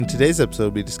In today's episode,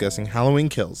 we'll be discussing Halloween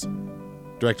Kills,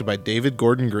 directed by David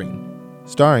Gordon Green,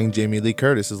 starring Jamie Lee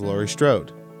Curtis as Laurie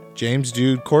Strode, James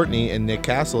Jude Courtney and Nick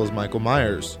Castle as Michael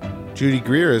Myers, Judy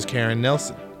Greer as Karen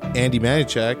Nelson, Andy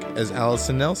Manichak as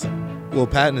Allison Nelson, Will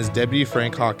Patton as Deputy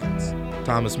Frank Hawkins,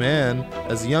 Thomas Mann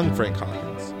as young Frank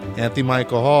Hawkins, Anthony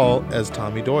Michael Hall as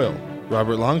Tommy Doyle,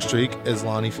 Robert Longstreet as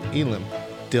Lonnie Elam,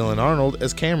 Dylan Arnold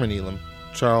as Cameron Elam,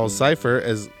 Charles Cipher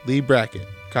as Lee Brackett,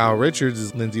 Kyle Richards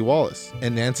as Lindsay Wallace,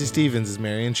 and Nancy Stevens as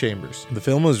Marion Chambers. The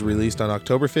film was released on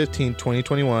October 15,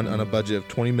 2021 on a budget of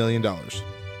 $20 million.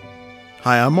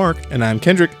 Hi, I'm Mark. And I'm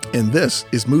Kendrick. And this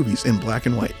is Movies in Black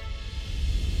and White.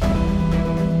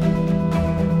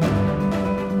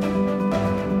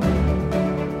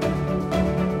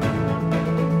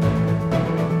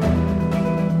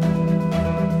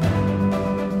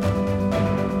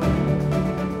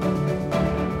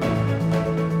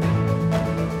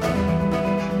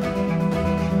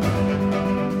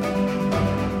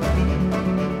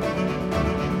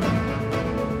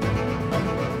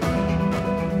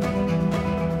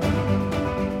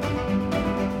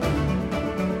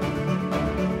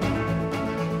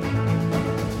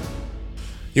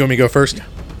 You want me to go first?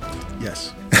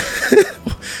 Yes.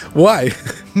 Why?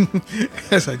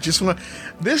 Yes, I just want...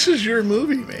 This is your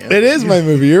movie, man. It is my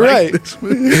movie. You're right. This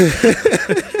movie.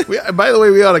 By the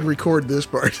way, we ought to record this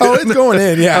part. Oh, it's going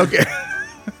in, yeah. Okay.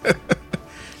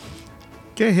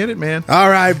 Can't hit it, man. All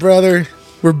right, brother.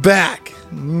 We're back.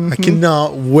 Mm-hmm. I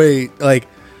cannot wait.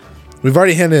 We've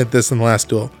already hinted at this in the last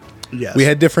duel. Yes. We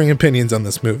had differing opinions on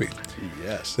this movie.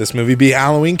 Yes. This movie be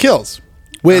Halloween Kills,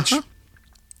 which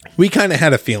we kind of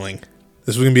had a feeling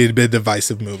this was going to be a bit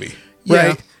divisive movie. Yeah.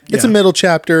 Right? It's a middle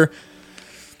chapter.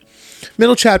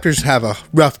 Middle chapters have a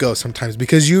rough go sometimes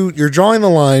because you're drawing the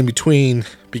line between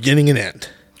beginning and end.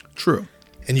 True.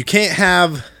 And you can't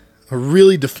have a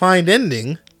really defined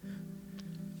ending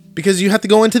because you have to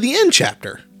go into the end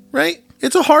chapter, right?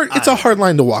 It's a hard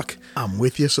line to walk. I'm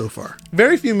with you so far.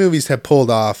 Very few movies have pulled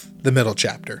off the middle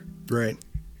chapter. Right.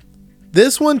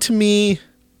 This one, to me,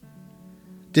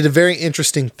 did a very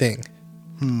interesting thing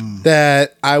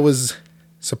that I was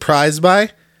surprised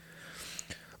by.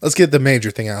 Let's get the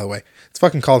major thing out of the way. It's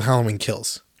fucking called Halloween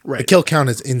Kills. Right. The kill count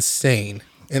is insane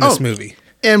in this movie.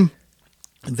 And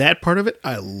that part of it,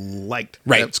 I liked.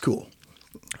 Right. That's cool.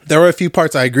 There were a few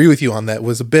parts I agree with you on that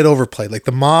was a bit overplayed. Like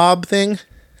the mob thing,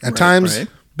 at times, a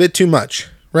bit too much,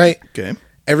 right? Okay.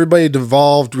 Everybody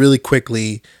devolved really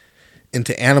quickly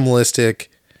into animalistic,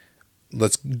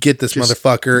 let's get this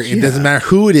motherfucker. It doesn't matter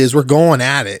who it is, we're going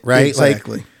at it, right?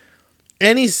 Exactly. Like,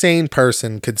 any sane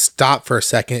person could stop for a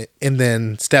second and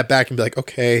then step back and be like,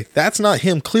 okay, that's not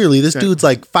him. Clearly, this dude's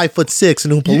like 5'6"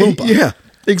 and Oompa Loompa. Yeah,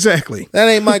 exactly. That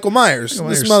ain't Michael Myers.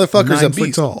 This motherfucker's 9 a feet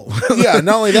beast. tall. Yeah,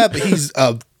 not only that, but he's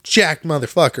a jacked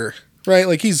motherfucker, right?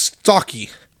 Like he's stocky.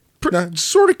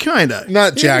 Sort of, kind of.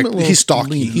 Not jacked. He's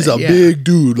stocky. He's a big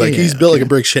dude. Like he's built like a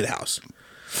brick shit house.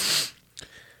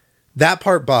 That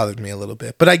part bothered me a little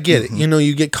bit, but I get it. You know,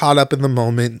 you get caught up in the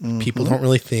moment. People don't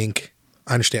really think.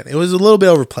 I understand. It was a little bit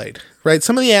overplayed, right?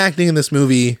 Some of the acting in this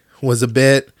movie was a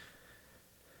bit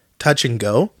touch and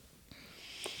go,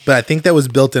 but I think that was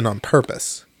built in on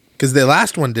purpose because the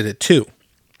last one did it too,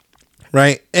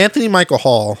 right? Anthony Michael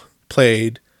Hall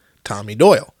played Tommy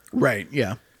Doyle. Right,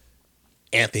 yeah.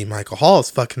 Anthony Michael Hall is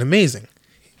fucking amazing.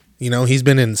 You know, he's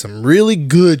been in some really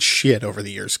good shit over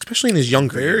the years, especially in his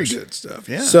younger years. Very good stuff,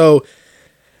 yeah. So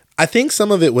I think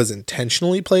some of it was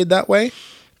intentionally played that way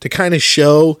to kind of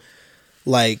show,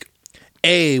 like,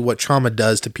 what trauma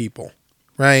does to people,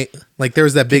 right? Like, there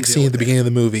was that big scene at the beginning of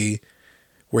the movie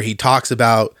where he talks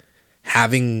about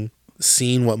having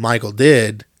seen what Michael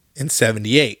did in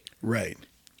 78. Right.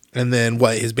 And then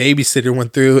what his babysitter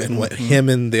went through and what him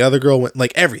and the other girl went,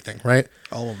 like, everything, right?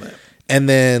 All of that. And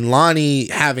then Lonnie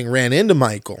having ran into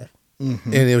Michael.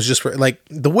 And it was just like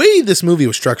the way this movie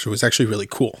was structured was actually really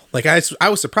cool. Like I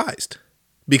was surprised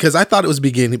because I thought it was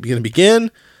going to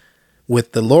begin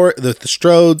with the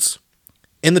Strodes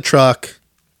in the truck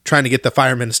trying to get the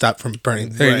firemen to stop from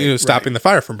burning, stopping the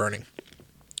fire from burning.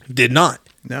 Did not.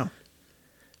 No.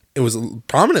 It was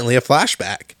prominently a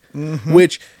flashback,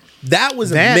 which that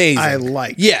was amazing. I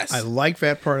like. Yes, I like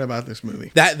that part about this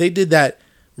movie. That they did that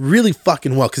really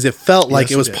fucking well because it felt like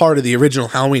it was part of the original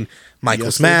Halloween.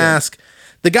 Michael's mask.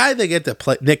 The guy they get to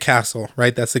play, Nick Castle,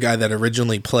 right? That's the guy that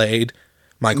originally played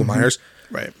Michael Myers.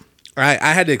 Right.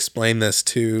 I had to explain this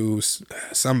to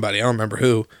somebody. I don't remember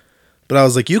who. But I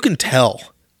was like, you can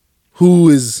tell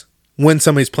when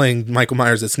somebody's playing Michael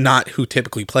Myers, it's not who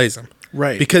typically plays him.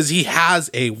 Right. Because he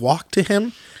has a walk to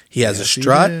him. He has a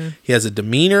strut. He has a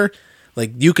demeanor.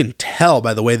 Like, you can tell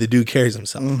by the way the dude carries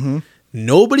himself.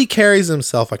 Nobody carries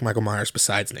himself like Michael Myers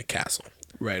besides Nick Castle.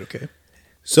 Right. Okay.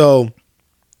 So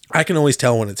I can always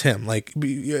tell when it's him. Like,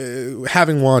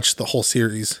 having watched the whole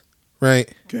series, right?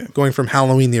 Okay. Going from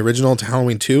Halloween, the original, to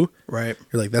Halloween 2, Right.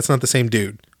 you're like, that's not the same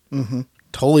dude. Mm-hmm.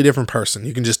 Totally different person.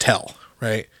 You can just tell,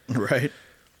 right? Right.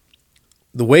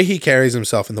 The way he carries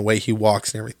himself and the way he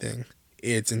walks and everything,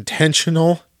 it's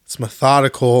intentional, it's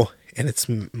methodical, and it's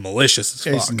malicious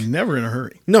as He's fuck. never in a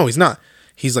hurry. No, he's not.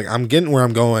 He's like, I'm getting where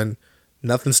I'm going.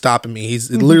 Nothing's stopping me.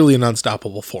 He's literally an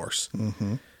unstoppable force.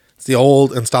 Mm-hmm. It's the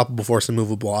old unstoppable force,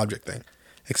 immovable object thing.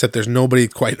 Except there's nobody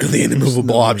quite the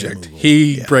immovable object.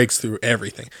 He breaks through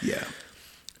everything. Yeah.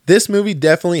 This movie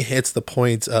definitely hits the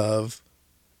points of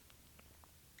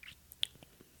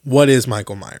what is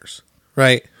Michael Myers,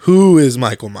 right? Who is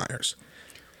Michael Myers?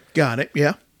 Got it.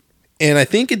 Yeah. And I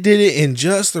think it did it in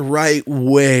just the right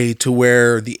way to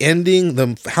where the ending,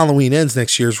 the Halloween Ends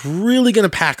next year, is really going to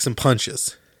pack some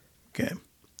punches. Okay.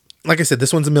 Like I said,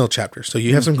 this one's a middle chapter, so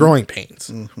you have some growing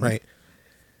pains, right?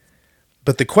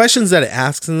 But the questions that it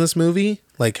asks in this movie,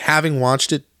 like having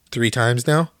watched it 3 times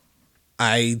now,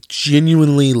 I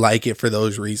genuinely like it for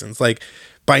those reasons. Like,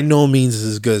 by no means is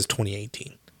as good as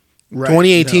 2018. Right.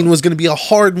 2018 No. was going to be a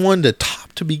hard one to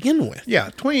top to begin with. Yeah.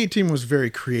 2018 was very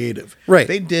creative. Right.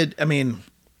 They did. I mean,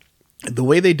 the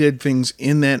way they did things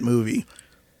in that movie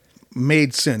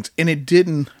made sense, and it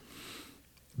didn't.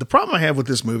 The problem I have with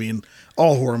this movie and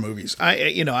all horror movies,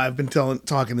 I've been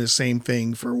talking this same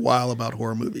thing for a while about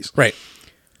horror movies. Right.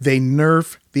 They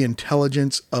nerf the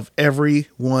intelligence of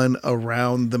everyone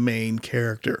around the main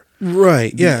character.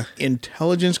 Right. Yeah. The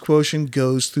intelligence quotient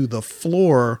goes through the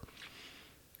floor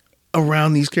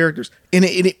around these characters, and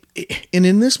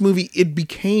in this movie, it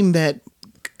became that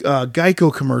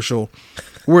Geico commercial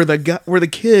where the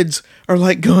kids are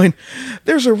like going,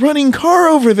 "There's a running car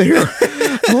over there.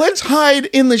 Let's hide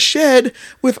in the shed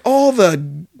with all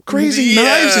the crazy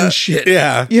knives and shit."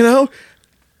 Yeah. You know,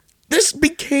 this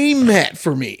became that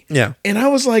for me. Yeah. And I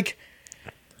was like,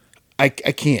 I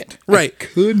can't. Right. I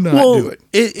could not do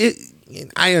it.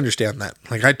 I understand that.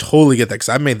 Like, I totally get that because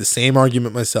I've made the same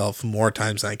argument myself more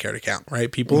times than I care to count,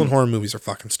 right? People in horror movies are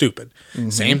fucking stupid.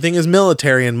 Same thing as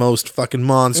military and most fucking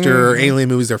monster or alien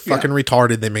movies. They're fucking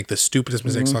retarded. They make the stupidest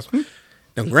mistakes possible.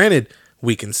 Now, granted,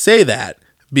 we can say that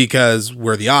because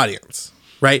we're the audience,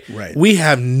 right? Right. We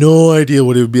have no idea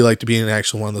what it would be like to be in an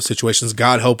actual one of those situations.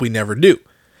 God hope we never do.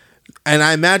 And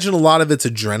I imagine a lot of it's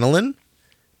adrenaline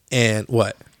and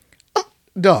what?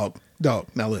 Dog.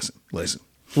 Now listen.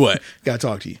 What? Gotta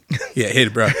talk to you. Yeah, hit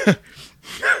it, bro.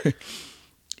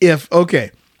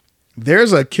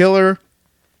 There's a killer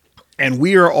and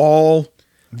we are all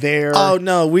there. Oh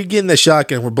no, we getting the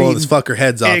shotgun. We're blowing this fucker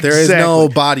heads off. There is Exactly. no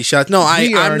body shots. No,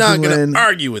 I'm not going to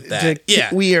argue with that.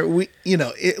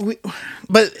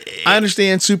 But I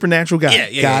understand supernatural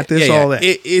guy. Got this, all that.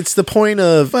 It's the point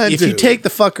of But if you dude. take the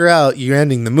fucker out, you're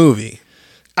ending the movie.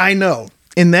 I know.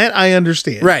 And that I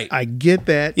understand. Right. I get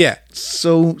that. Yeah.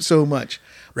 So much.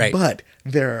 Right. But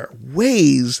there are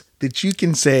ways that you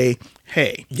can say,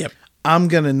 hey, Yep. I'm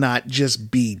going to not just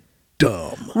be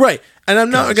dumb. Right. And I'm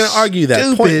not going to argue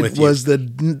that point with you. was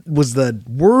the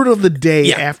word of the day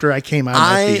Yeah. after I came out of the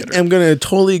I theater. am going to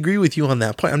totally agree with you on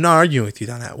that point. I'm not arguing with you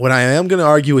on that. What I am going to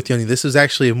argue with you on, this is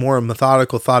actually a more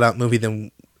methodical, thought out movie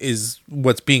than is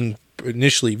what's being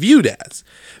initially viewed as.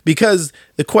 Because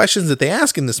the questions that they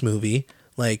ask in this movie,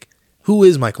 like, who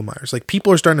is Michael Myers? Like,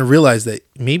 people are starting to realize that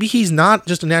maybe he's not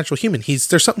just a natural human.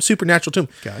 There's something supernatural to him.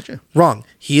 Gotcha. Wrong.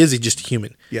 He is just a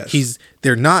human. Yes.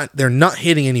 They're not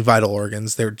hitting any vital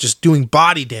organs. They're just doing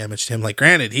body damage to him. Like,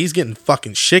 granted, he's getting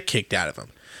fucking shit kicked out of him.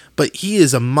 But he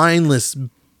is a mindless,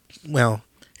 well,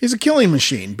 He's a killing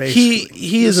machine, basically.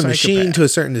 he is a machine psychopath. to a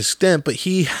certain extent, but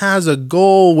he has a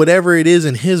goal, whatever it is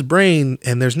in his brain,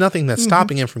 and there's nothing that's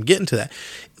stopping him from getting to that.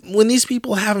 When these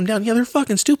people have him down, they're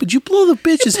fucking stupid. You blow the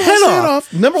bitch's Blow head his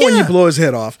off. Number one, you Yeah. blow his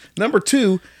head off. Number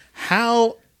two,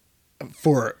 how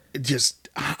for just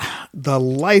the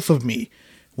life of me,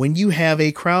 when you have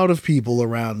a crowd of people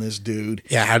around this dude,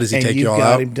 Yeah, how does he and take you you've all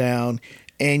got out? him down,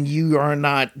 and you are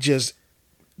not just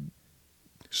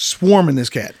swarming this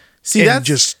cat. See, and that's-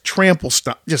 just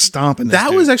just stomping. This That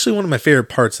dude. was actually one of my favorite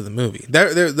parts of the movie.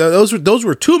 Those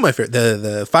were two of my favorite.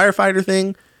 The firefighter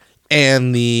thing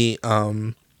and the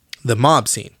mob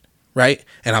scene, right?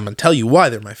 And I'm gonna tell you why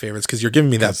they're my favorites because you're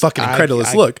giving me that fucking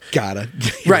incredulous look. Gotta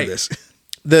hear Right. this.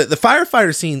 The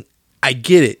firefighter scene, I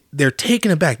get it. They're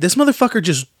taking it back. This motherfucker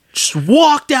just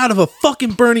walked out of a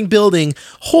fucking burning building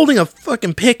holding a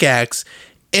fucking pickaxe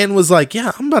and was like,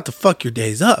 yeah, I'm about to fuck your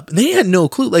days up. And they had no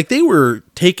clue. Like, they were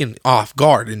taken off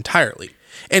guard entirely.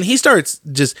 And he starts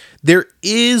there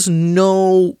is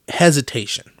no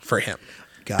hesitation for him.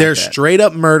 Got They're that. straight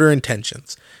up murder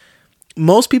intentions.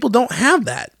 Most people don't have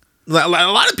that. A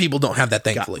lot of people don't have that,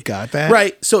 thankfully. Got that.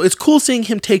 Right. So it's cool seeing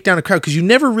him take down a crowd because you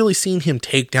never really seen him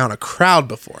take down a crowd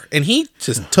before. And he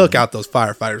just took out those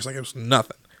firefighters like it was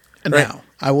nothing. And Right. now,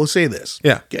 I will say this.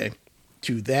 Yeah. Okay.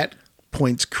 To that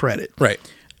point's credit. Right.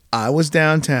 I was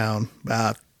downtown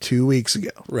about 2 weeks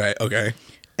ago, Right. Okay.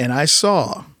 and I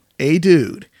saw a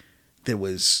dude that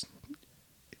was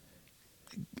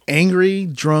angry,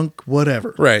 drunk,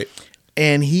 whatever. Right.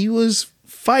 And he was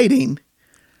fighting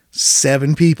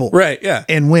 7 people. Right. Yeah.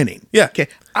 And winning. Yeah. Okay.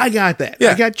 I got that.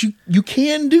 Yeah. I got you. You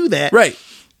can do that. Right.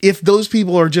 If those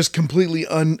people are just completely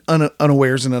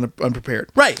unawares and unprepared.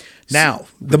 Right. Now,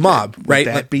 The mob, right?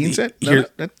 That being said,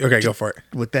 Okay, go for it.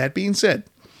 with that being said,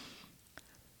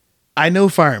 I know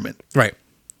firemen, Right.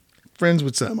 friends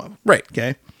with some of them. Right.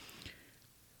 Okay.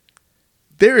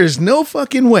 There is no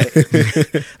fucking way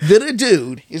that a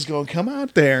dude is going to come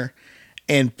out there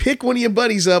and pick one of your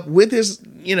buddies up with his,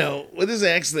 with his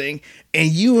axe thing, and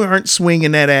you aren't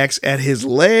swinging that axe at his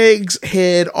legs,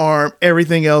 head, arm,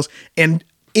 everything else, and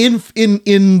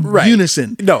in Right.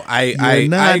 unison. No, You're I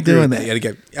not agree doing with that. Yet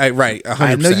again, right. 100%.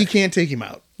 I know you can't take him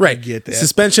out. Right. I get that.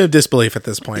 Suspension of disbelief at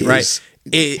this point, right?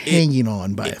 Is hanging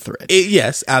on by a thread.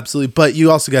 Yes, absolutely. But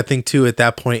you also got to think too. At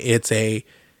that point,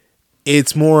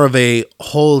 it's more of a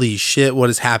holy shit, what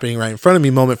is happening right in front of me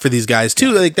moment for these guys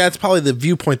too. Like that's probably the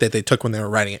viewpoint that they took when they were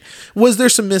writing it. Was there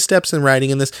some missteps in writing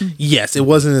in this? Yes, it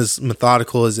wasn't as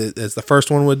methodical as the first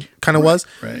one would kind of was.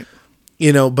 Right.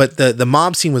 But the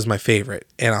mob scene was my favorite,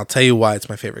 and I'll tell you why it's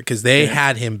my favorite. Because they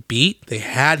had him beat, they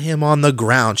had him on the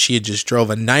ground. She had just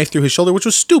drove a knife through his shoulder, which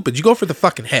was stupid. You go for the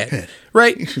fucking head,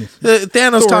 right?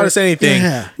 Thanos taught us anything.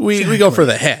 Yeah, we go for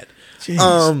the head.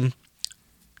 Jeez.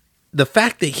 The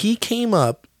fact that he came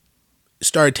up,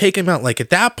 started taking him out, like at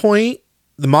that point,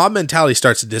 the mob mentality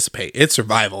starts to dissipate. It's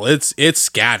survival. It's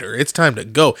scatter. It's time to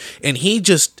go. And he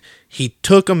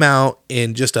took him out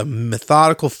in just a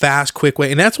methodical, fast, quick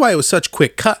way. And that's why it was such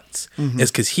quick cuts, is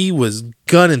because he was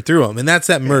gunning through them. And that's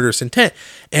that murderous intent.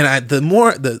 And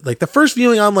the first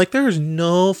viewing, I'm like, there's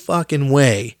no fucking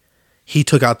way he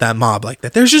took out that mob like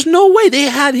that. There's just no way. They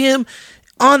had him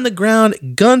on the ground,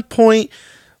 gunpoint,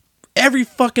 every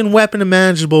fucking weapon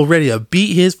imaginable, ready to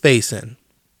beat his face in.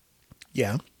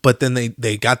 Yeah. But then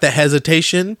they got the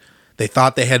hesitation. They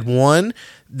thought they had won.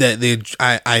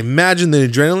 I imagine the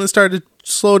adrenaline started to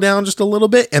slow down just a little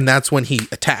bit, and that's when he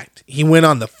attacked. He went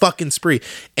on the fucking spree.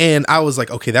 And I was like,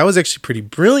 okay, that was actually pretty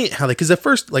brilliant how because at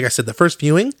first, like I said, the first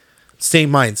viewing, same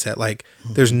mindset. Like,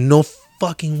 there's no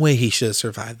fucking way he should have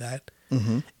survived that.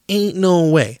 Ain't no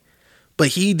way. But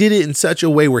he did it in such a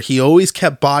way where he always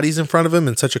kept bodies in front of him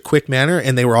in such a quick manner,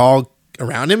 and they were all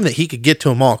around him that he could get to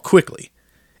them all quickly.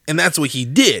 And that's what he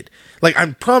did. Like,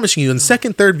 I'm promising you, in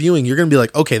second, third viewing, you're going to be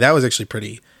like, okay, that was actually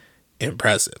pretty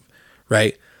impressive,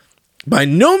 right? By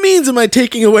no means am I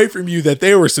taking away from you that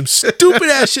there were some stupid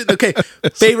ass shit. Okay,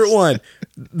 favorite one.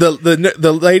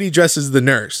 The lady dressed as the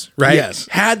nurse, right? Yes.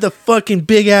 Had the fucking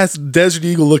big ass Desert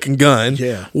Eagle looking gun.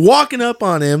 Yeah. Walking up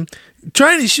on him,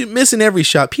 trying to shoot, missing every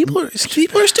shot. People are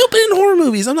stupid in horror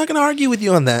movies. I'm not going to argue with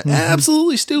you on that.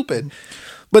 Absolutely stupid.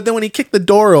 But then when he kicked the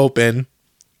door open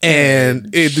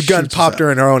and the gun popped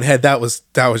her in her own head, that was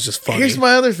just funny. Here's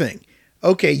my other thing.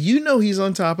 Okay, he's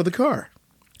on top of the car.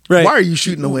 Right. Why are you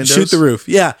shooting the windows? Shoot the roof.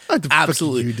 Yeah, What the fuck are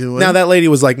absolutely. you doing? Now that lady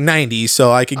was like 90, so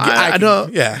I could. I know.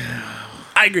 Yeah,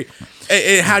 I agree.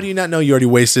 How do you not know you already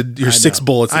wasted your 6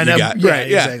 bullets that you got? Yeah, Right,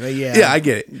 exactly. Yeah, yeah, I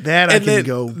get it. That I And can then-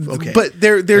 go. Okay, But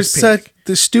there's That's such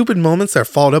the stupid moments that are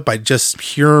followed up by just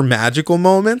pure magical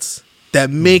moments that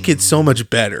make it so much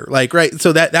better. Like, right,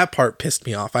 so that part pissed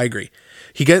me off. I agree.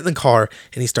 He gets in the car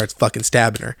and he starts fucking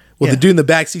stabbing her. Well, Yeah. the dude in the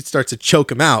backseat starts to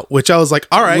choke him out, which I was like,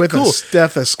 all right, with cool. a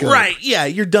stethoscope. Right, yeah,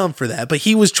 you're dumb for that. But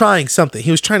he was trying something. He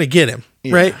was trying to get him,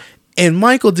 Yeah. right? And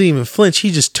Michael didn't even flinch.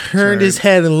 He just turned his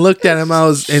head and looked at him.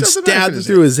 And Shove the knife stabbed in him his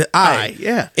through his eye,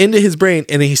 yeah. into his brain.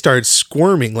 And then he started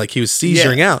squirming like he was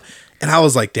seizuring out. And I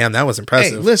was like, damn, that was Hey,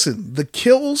 impressive. listen, the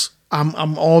kills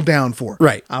I'm all down for.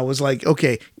 Right. I was like,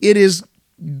 okay, it is.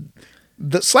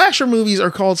 The slasher movies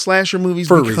are called slasher movies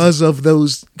For a because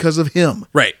of him.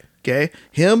 Right. Okay,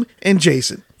 him and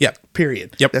Jason. Yep.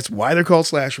 Period. Yep. That's why they're called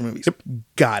slasher movies.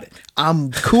 Got it.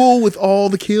 I'm cool with all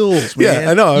the kills, man.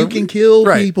 Yeah, I know. You can kill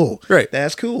Right. people. Right.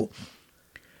 That's cool.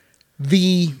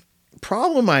 The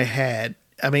problem I had,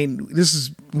 I mean, this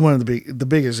is one of the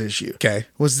biggest issue. Okay.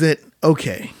 Was that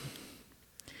okay?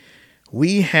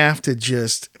 We have to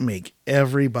just make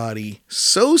everybody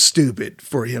so stupid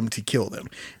for him to kill them.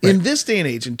 In this day and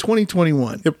age, in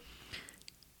 2021, Yep.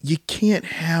 you can't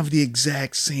have the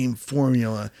exact same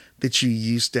formula that you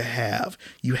used to have.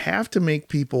 You have to make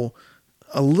people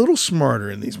a little smarter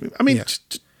in these movies. I mean, Yeah.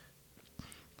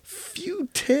 few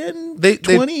 10, They-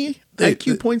 20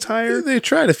 IQ points higher. They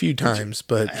tried a few times,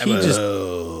 but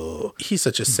he's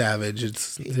such a savage.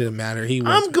 It didn't matter.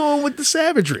 I'm going with the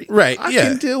savagery. Right, I yeah.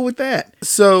 can deal with that.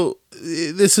 So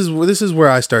this is where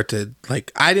I start to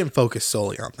like. I didn't focus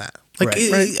solely on that. Like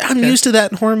Right. I'm Okay. used to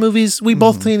that in horror movies. We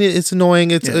both think it's annoying.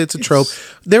 It's Yeah, it's a trope.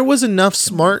 There was enough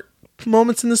smart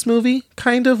moments in this movie,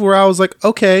 kind of, where I was like,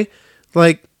 okay,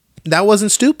 like that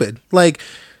wasn't stupid. Like,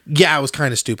 yeah, it was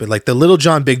kind of stupid. Like the Little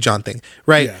John, Big John thing,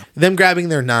 right? Yeah. Them grabbing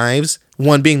their knives,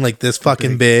 one being like this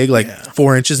fucking big, like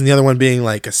 4 inches, and the other one being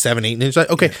like a 7-8 inch.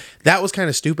 Like, okay, that was kind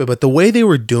of stupid. But the way they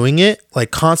were doing it, like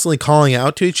constantly calling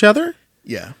out to each other,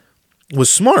 Yeah. was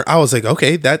smart. I was like,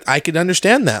 okay, that I could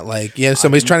understand that. Like, yeah,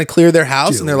 somebody's trying to clear their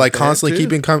house and they're like with that constantly too.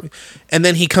 keeping and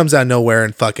then he comes out of nowhere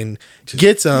and fucking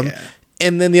gets him. yeah.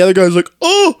 And then the other guy's like,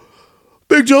 oh,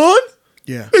 Big John?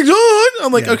 Yeah. Big John?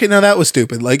 I'm like, Yeah. okay, now that was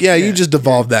stupid. Like, yeah, you just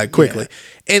devolved that quickly.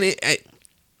 And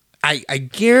I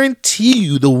guarantee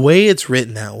you the way it's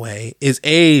written that way is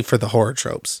A, for the horror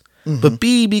tropes, but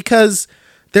B, because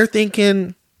they're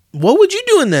thinking, what would you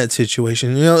do in that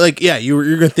situation? You know, like, yeah, you're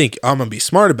going to think, I'm going to be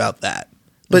smart about that.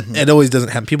 But it always doesn't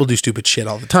happen. People do stupid shit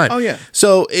all the time. Oh, yeah.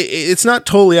 So it's not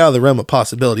totally out of the realm of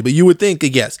possibility, but you would think,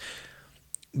 yes,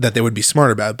 that they would be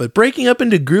smart about it. But breaking up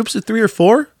into groups of 3 or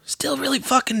 4, still really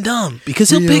fucking dumb because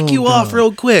he'll Real pick you off dumb.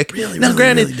 real quick. Now,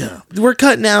 granted, we're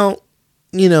cutting out,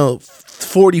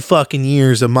 40 fucking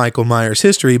years of Michael Myers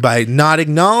history by not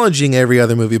acknowledging every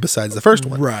other movie besides the first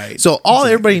one. Right. So all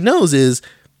everybody knows is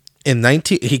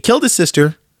he killed his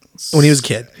sister when he was a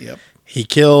kid. Yep. He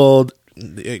killed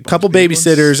a couple big ones,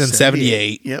 babysitters in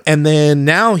 78. 78. Yep. And then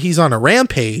now he's on a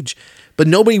rampage, but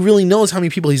nobody really knows how many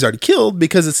people he's already killed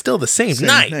because it's still the same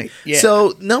night. Yeah.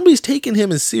 So nobody's taking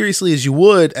him as seriously as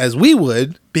we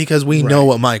would because we know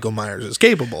what Michael Myers is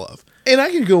capable of. And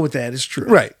I can go with that. It's true.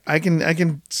 Right. I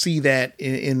can see that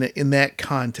in that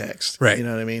context. Right. You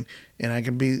know what I mean? And I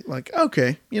can be like,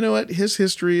 okay, you know what? His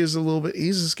history is a little bit.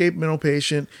 He's an escaped mental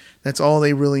patient. That's all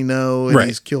they really know. And Right.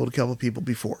 he's killed a couple people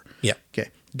before. Yeah.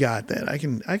 Okay. Got that. I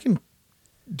can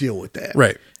deal with that.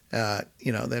 Right. That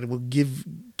will give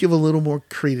a little more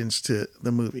credence to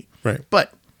the movie. Right.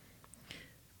 But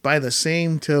by the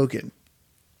same token,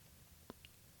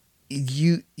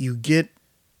 you get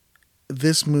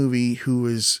this movie who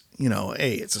is,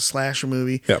 hey, it's a slasher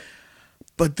movie. Yep.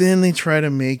 But then they try to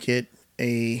make it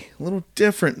a little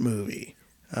different movie.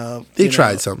 They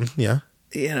tried something. Yeah.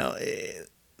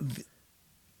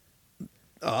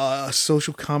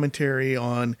 Social commentary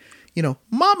on,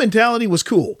 mob mentality was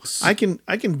cool. I can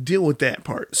deal with that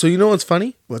part. So you know what's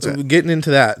funny? What's that? Getting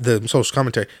into that, the social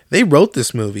commentary. They wrote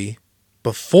this movie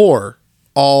before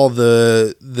all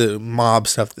the mob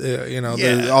stuff,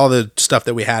 all the stuff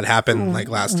that we had happen like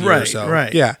last year or Right, so.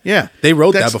 right. Yeah. Yeah. They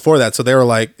wrote That's- that before that. So they were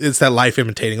like, it's that life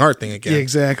imitating art thing again. Yeah,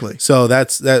 exactly. So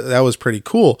that was pretty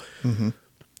cool.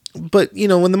 But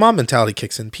when the mob mentality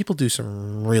kicks in, people do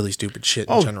some really stupid shit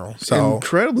in general. So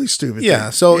incredibly stupid. yeah,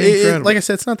 things. so Incredible. like I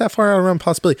said, it's not that far out of realm of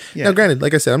possibility. Yeah. Now, granted,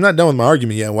 like I said, I'm not done with my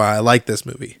argument yet why I like this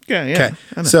movie. Yeah, yeah, Okay,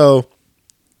 I know. so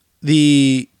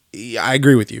I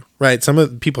agree with you, right? Some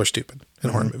of the people are stupid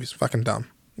in horror movies, fucking dumb.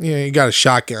 You got a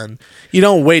shotgun. You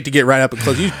don't wait to get right up and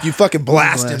close. You fucking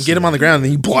blast him, get him on the ground, and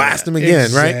then you blast him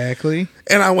again, right? Exactly.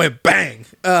 And I went bang.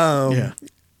 Yeah.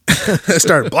 I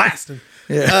started blasting.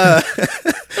 Yeah.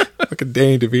 Fucking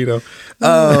Danny DeVito.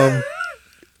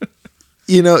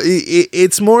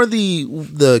 It's more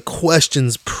the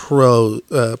questions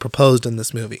proposed in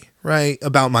this movie, right?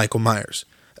 About Michael Myers.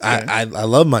 I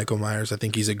love Michael Myers. I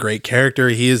think he's a great character.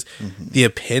 He is the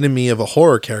epitome of a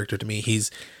horror character to me.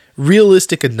 He's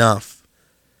realistic enough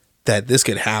that this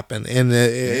could happen.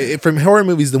 And from horror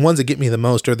movies, the ones that get me the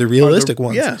most are the realistic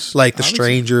ones. yes, Like The obviously.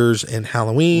 Strangers and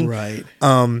Halloween. Right.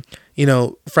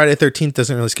 Friday the 13th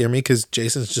doesn't really scare me because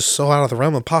Jason's just so out of the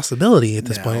realm of possibility at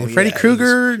this No, point. And Freddy yeah,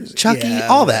 Krueger, Chucky, yeah,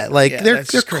 all that. Like yeah, they're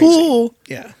that's crazy. cool,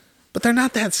 Yeah. but they're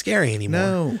not that scary anymore.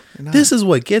 No, they're not. This is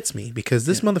what gets me because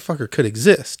this motherfucker could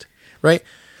exist, right?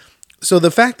 So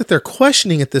the fact that they're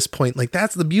questioning at this point, like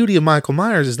that's the beauty of Michael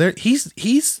Myers is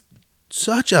he's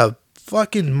such a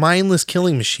fucking mindless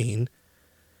killing machine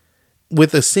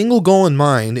with a single goal in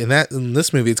mind. And that in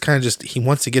this movie, it's kind of just he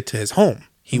wants to get to his home.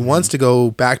 He wants to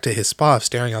go back to his spa,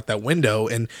 staring out that window,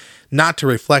 and not to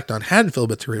reflect on Haddonfield,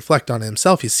 but to reflect on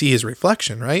himself. You see his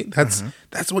reflection, right? That's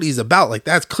what he's about. Like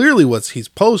that's clearly what he's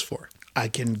posed for. I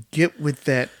can get with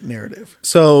that narrative.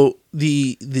 So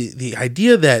the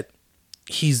idea that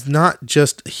he's not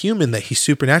just human, that he's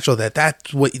supernatural,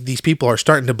 that's what these people are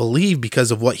starting to believe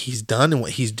because of what he's done and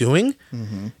what he's doing,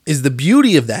 is the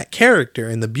beauty of that character.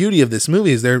 And the beauty of this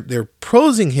movie is they're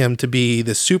prosing him to be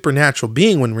this supernatural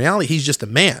being when in reality he's just a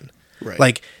man. Right.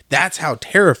 Like, that's how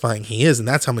terrifying he is, and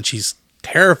that's how much he's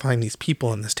terrifying these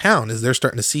people in this town, is they're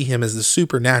starting to see him as a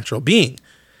supernatural being.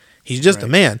 He's just a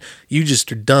man. You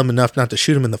just are dumb enough not to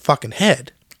shoot him in the fucking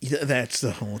head. Yeah, that's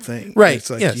the whole thing. Right. It's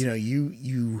like, yes.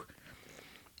 you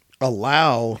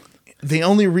allow, the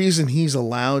only reason he's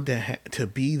allowed to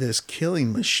be this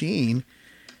killing machine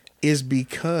is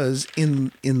because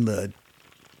in the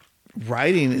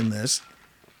writing in this,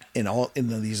 in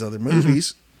these other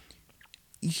movies,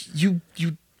 you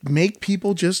make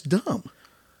people just dumb.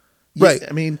 Right.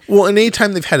 I mean, well, and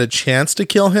anytime they've had a chance to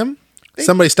kill him,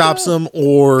 somebody stops him,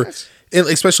 or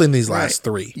especially in these last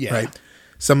three, right?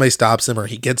 Somebody stops him, or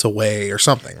he gets away, or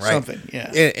something, right? Something,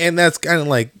 yeah. And that's kind of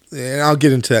like, and I'll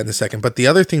get into that in a second. But the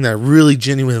other thing that I really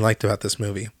genuinely liked about this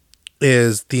movie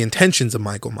is the intentions of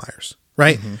Michael Myers,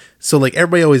 right? So, like,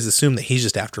 everybody always assumed that he's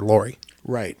just after Laurie.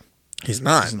 Right. He's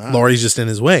not. Laurie's just in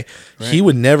his way. Right. He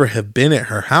would never have been at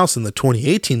her house in the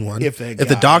 2018 one if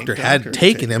the doctor had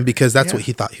taken him, because that's what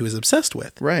he thought he was obsessed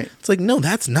with. Right. It's like, no,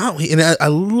 that's not. And I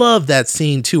love that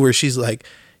scene too, where she's like,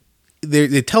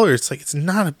 they tell her, it's like, it's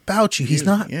not about you. He's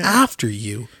not after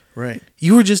you. Right.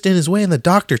 You were just in his way, and the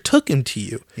doctor took him to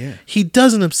you. Yeah. He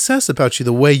doesn't obsess about you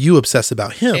the way you obsess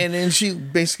about him. And then she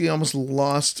basically almost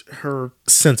lost her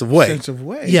sense of way.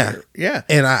 Yeah. Yeah.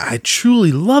 And I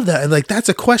truly love that. And like, that's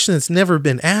a question that's never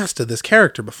been asked of this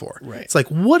character before. Right. It's like,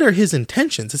 what are his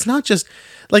intentions? It's not just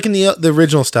like in the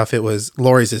original stuff, it was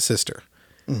Laurie's his sister,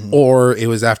 or it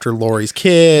was after Laurie's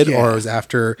kid, or it was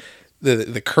after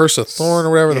the Curse of Thorn, or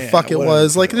whatever the fuck it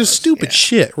was. Like, just stupid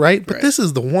shit, right? But this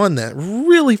is the one that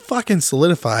really fucking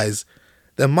solidifies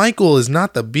that Michael is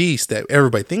not the beast that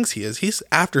everybody thinks he is. He's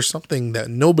after something that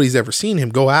nobody's ever seen him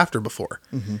go after before.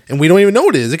 And we don't even know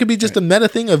what it is. It could be just a meta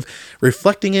thing of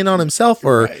reflecting in on himself,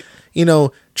 or, you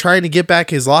know, trying to get back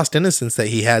his lost innocence that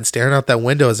he had staring out that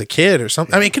window as a kid or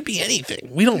something. I mean, it could be anything.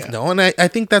 We don't know. And I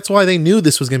think that's why they knew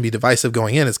this was going to be divisive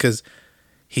going in, is because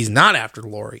he's not after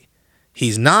Laurie.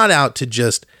 He's not out to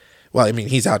just, well, I mean,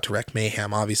 he's out to wreak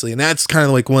mayhem, obviously. And that's kind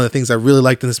of like one of the things I really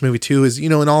liked in this movie, too, is, you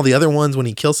know, in all the other ones, when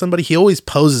he kills somebody, he always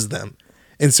poses them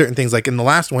in certain things. Like in the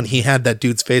last one, he had that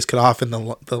dude's face cut off in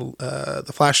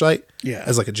the flashlight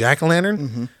as like a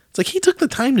jack-o'-lantern. It's like he took the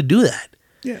time to do that.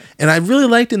 Yeah. And I really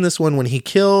liked in this one when he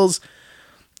kills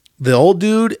the old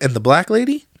dude and the black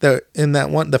lady in that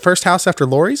one, the first house after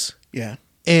Laurie's. Yeah.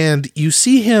 And you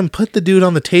see him put the dude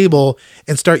on the table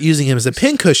and start using him as a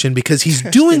pincushion because he's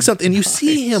doing something. And you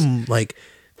see him like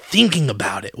thinking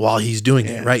about it while he's doing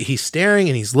it, right? He's staring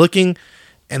and he's looking,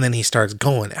 and then he starts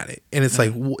going at it. And it's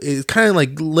like, it's kind of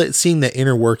like seeing the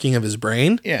inner working of his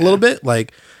brain a little bit,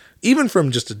 like even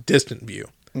from just a distant view.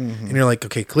 And you're like,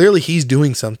 okay, clearly he's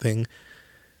doing something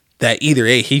that either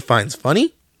A, he finds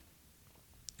funny,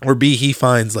 or B, he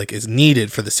finds like is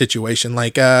needed for the situation.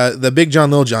 Like the Big John,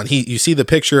 Little John, you see the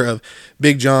picture of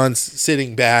Big John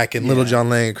sitting back and Little John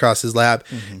laying across his lap.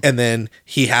 And then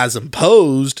he has him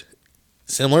posed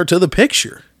similar to the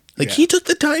picture. Like he took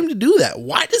the time to do that.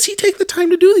 Why does he take the time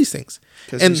to do these things?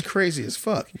 Because he's crazy as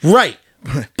fuck. Right.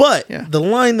 But the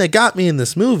line that got me in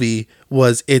this movie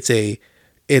was it's a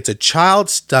child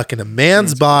stuck in a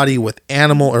man's body with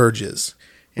animal urges.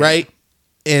 Right.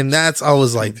 And I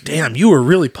was like, damn, you were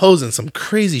really posing some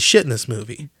crazy shit in this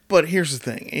movie. But here's the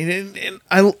thing. And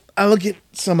I look at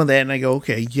some of that and I go,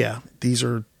 okay, yeah, these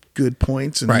are good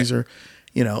points. And these are,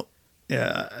 you know,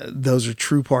 those are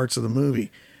true parts of the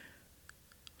movie.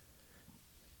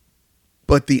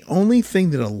 But the only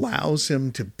thing that allows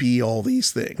him to be all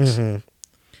these things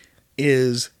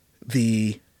is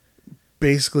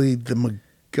basically the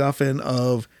MacGuffin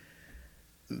of,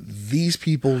 these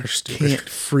people can't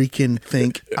freaking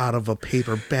think out of a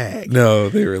paper bag. No,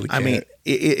 they really can't. I mean,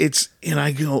 it's, and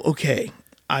I go, okay,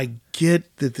 I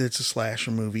get that it's a slasher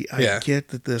movie. I get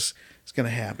that this is going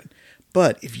to happen.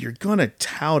 But if you're going to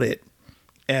tout it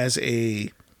as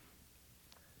a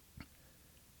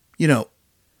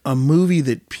movie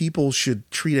that people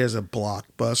should treat as a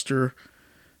blockbuster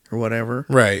or whatever.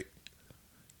 Right.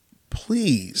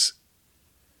 Please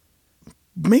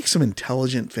make some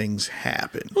intelligent things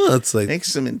happen. Well, it's like,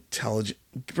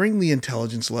 bring the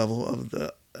intelligence level of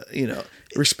the,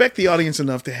 respect the audience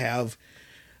enough to have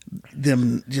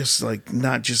them just like,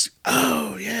 not just,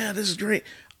 oh yeah, this is great.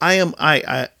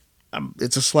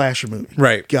 It's a slasher movie.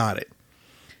 Right. Got it.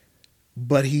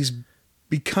 But he's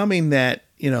becoming that,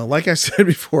 like I said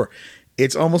before,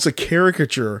 it's almost a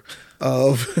caricature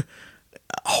of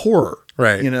horror.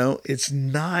 Right. You know, it's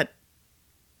not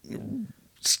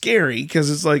scary because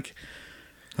it's like,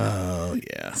 oh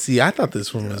yeah. See, I thought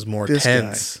this one was more This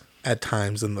tense at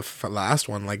times than the last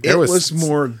one. Like It there was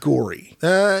more gory.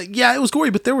 yeah, it was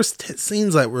gory, but there was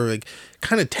scenes that were like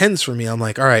kind of tense for me. I'm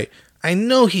like, all right, I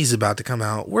know he's about to come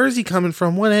out. Where is he coming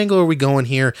from? What angle are we going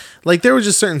here? Like there were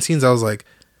just certain scenes I was like,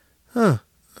 huh,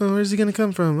 oh, where's he gonna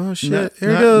come from? Oh shit,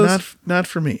 here he goes. Not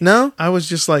for me. No, I was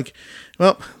just like,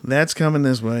 well, that's coming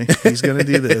this way. He's gonna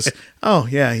do this. Oh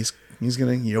yeah, he's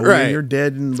gonna. You're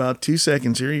dead in about 2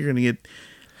 seconds. Here, you're gonna get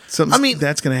something. I mean,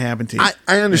 that's gonna happen to you.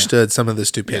 I understood some of the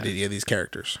stupidity of these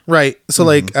characters, right? So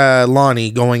like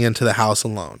Lonnie going into the house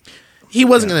alone. He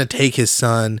wasn't going to take his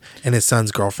son and his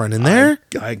son's girlfriend in there.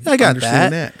 I got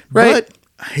understand that. Right. But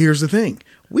here's the thing: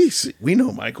 we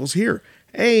know Michael's here.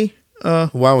 Hey, why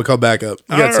don't we call backup?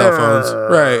 You got cell phones,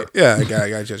 right? Yeah, I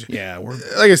got you. Yeah,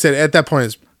 like I said, at that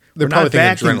point, they're probably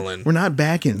thinking adrenaline. We're not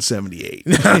back in '78.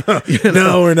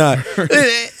 No, we're not.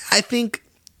 I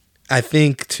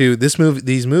think too.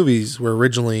 These movies were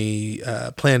originally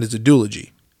planned as a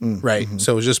duology, right? Mm-hmm.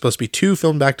 So it was just supposed to be 2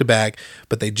 filmed back to back,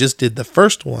 but they just did the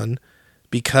first one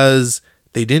because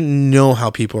they didn't know how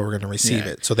people were going to receive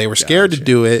it. So they were scared to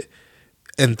do it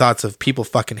and thoughts of people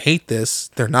fucking hate this.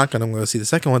 They're not going to go see the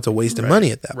second one. It's a waste of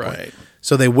money at that point.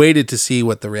 So they waited to see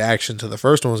what the reaction to the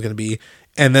first one was going to be.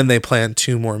 And then they planned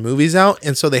 2 more movies out.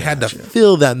 And so they had to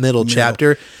fill that middle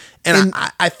chapter. And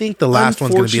I think the last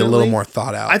one's going to be a little more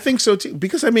thought out. I think so too.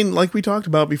 Because I mean, like we talked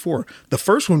about before, the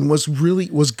first one was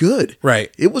good. Right.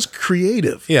 It was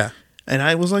creative. Yeah. And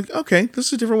I was like, okay, this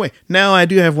is a different way. Now I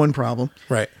do have one problem.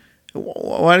 Right.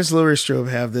 Why does Laurie Strode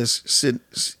have this?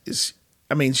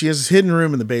 I mean, she has this hidden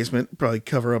room in the basement, probably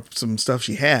cover up some stuff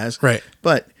she has. Right.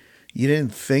 But you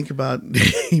didn't think about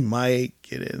he might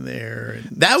get in there.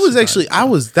 And that was actually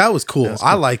that was cool.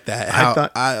 I like that.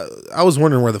 I was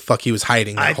wondering where the fuck he was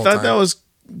hiding. I thought that was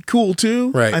cool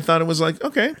too. Right. I thought it was like,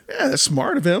 okay, yeah, that's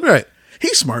smart of him. Right.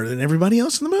 He's smarter than everybody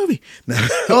else in the movie.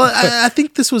 Well, I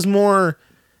think this was more.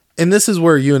 And this is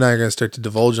where you and I are going to start to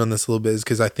divulge on this a little bit, is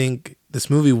because I think this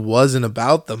movie wasn't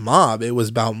about the mob. It was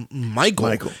about Michael.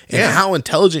 And how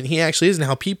intelligent he actually is and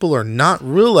how people are not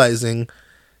realizing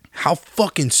how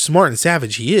fucking smart and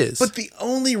savage he is. But the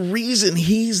only reason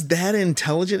he's that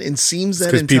intelligent and seems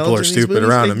that intelligent because people are stupid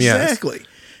around him. Exactly.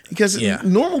 Because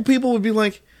normal people would be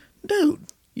like, dude,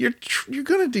 you're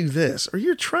going to do this, or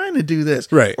you're trying to do this.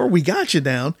 Right. Or we got you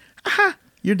down. Aha,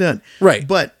 you're done. Right.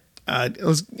 But I'm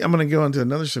going to go on to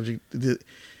another subject.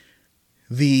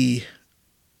 The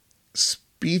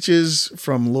speeches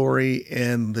from Laurie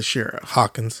and the sheriff.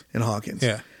 Hawkins.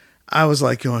 Yeah. I was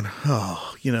like going,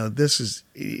 oh, this is,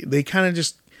 they kind of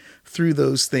just threw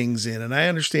those things in. And I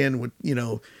understand what,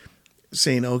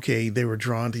 saying, okay, they were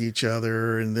drawn to each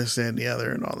other and this, that, and the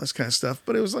other and all this kind of stuff.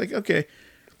 But it was like, okay,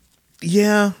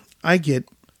 yeah, I get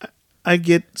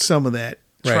some of that.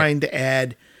 Right. Trying to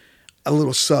add a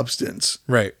little substance.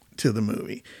 Right. To the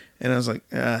movie. And I was like,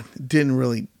 didn't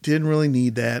really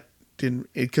need that.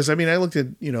 Because I mean, I looked at,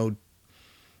 in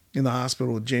the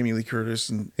hospital with Jamie Lee Curtis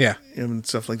and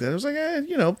stuff like that. I was like,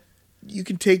 you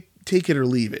can take it or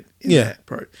leave it in that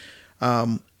part.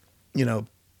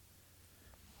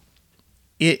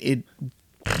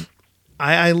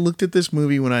 I looked at this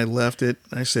movie when I left it.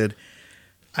 I said,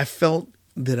 I felt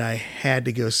that I had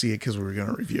to go see it because we were going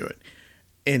to review it,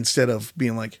 instead of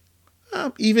being like,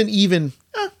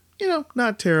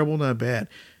 not terrible, not bad.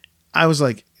 I was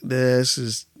like, this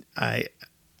is, I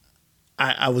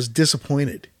was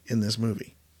disappointed in this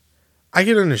movie. I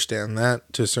can understand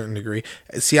that to a certain degree.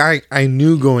 See, I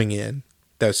knew going in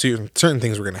that certain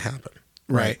things were going to happen.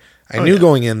 Right. I knew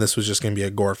going in this was just going to be a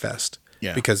gore fest.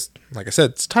 Yeah. Because, like I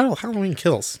said, it's titled Halloween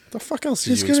Kills. The fuck else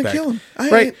did you expect? Just gonna kill him.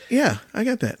 Right? I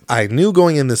got that. I knew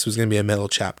going in this was going to be a middle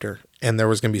chapter, and there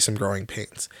was going to be some growing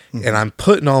pains. Mm-hmm. And I'm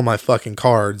putting all my fucking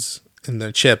cards and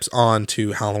the chips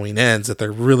onto Halloween Ends that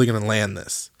they're really going to land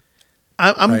this.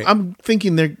 I'm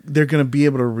thinking they're going to be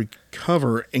able to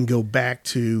recover and go back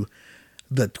to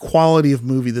the quality of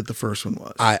movie that the first one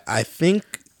was. I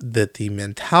think that the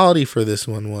mentality for this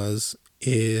one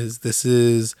is this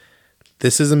is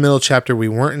a middle chapter we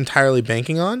weren't entirely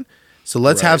banking on. So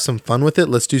let's have some fun with it.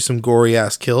 Let's do some gory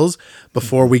ass kills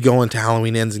before we go into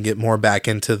Halloween Ends and get more back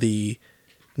into the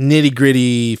nitty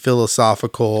gritty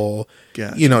philosophical,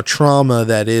 trauma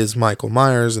that is Michael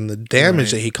Myers and the damage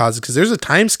that he causes. Because there's a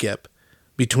time skip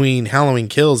between Halloween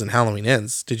Kills and Halloween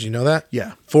Ends. Did you know that?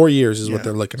 Yeah. 4 years is what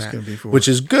they're looking at, which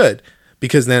is good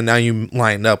because then now you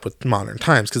line up with modern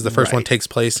times because the first one takes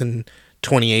place in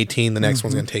 2018. The next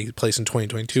one's going to take place in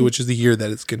 2022, which is the year that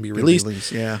it's going to be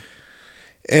released. Yeah.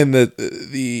 And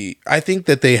I think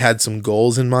that they had some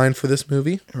goals in mind for this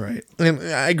movie. Right. And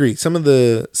I agree. Some of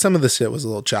the shit was a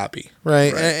little choppy,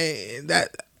 right?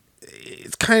 That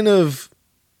it's kind of,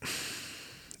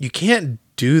 you can't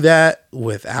do that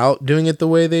without doing it the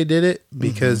way they did it,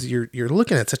 because you're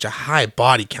looking at such a high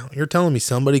body count. You're telling me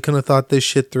somebody couldn't have thought this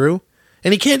shit through,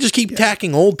 and you can't just keep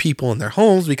attacking old people in their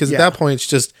homes, because at that point it's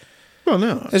just, well,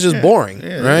 no, it's just boring,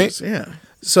 right? Yeah.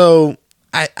 So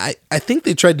I think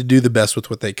they tried to do the best with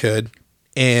what they could,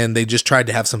 and they just tried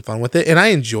to have some fun with it, and I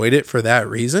enjoyed it for that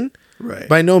reason. Right.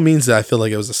 By no means did I feel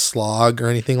like it was a slog or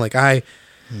anything. Like I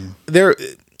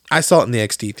saw it in the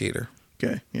XD theater.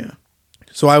 Okay. Yeah.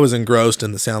 So I was engrossed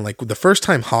in the sound. Like the first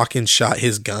time Hawkins shot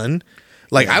his gun,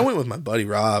 like I went with my buddy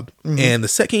Rob, and the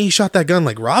second he shot that gun,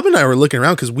 like Rob and I were looking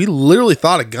around because we literally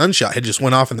thought a gunshot had just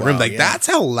went off in the room. Like that's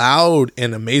how loud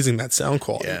and amazing that sound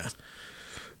quality is.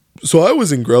 So I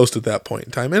was engrossed at that point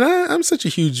in time, and I'm such a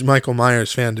huge Michael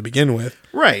Myers fan to begin with,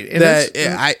 right? And that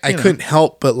I couldn't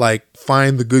help but like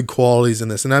find the good qualities in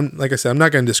this. And I'm like I said, I'm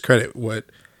not going to discredit what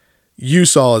you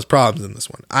saw as problems in this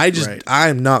one.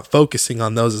 I'm not focusing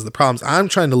on those as the problems. I'm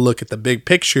trying to look at the big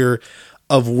picture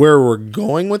of where we're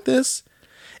going with this.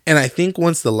 And I think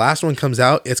once the last one comes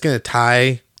out, it's going to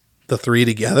tie the three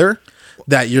together,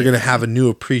 that you're going to have a new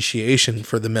appreciation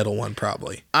for the middle one,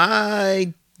 probably.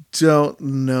 I don't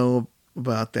know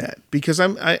about that, because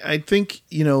I think,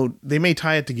 they may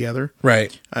tie it together.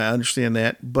 Right. I understand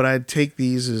that, but I take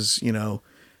these as,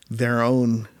 their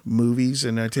own movies,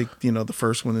 and I take, the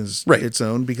first one is its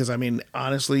own, because I mean,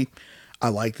 honestly, I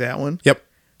like that one. Yep.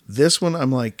 This one,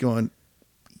 I'm like going,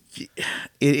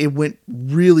 it went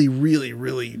really, really,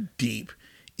 really deep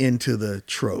into the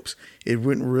tropes. It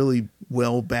went really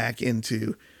well back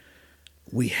into,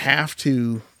 we have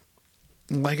to,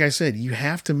 like I said, you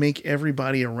have to make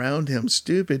everybody around him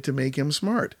stupid to make him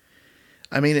smart.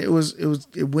 I mean, it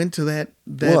went to that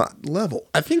level.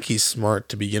 I think he's smart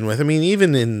to begin with. I mean,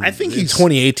 even in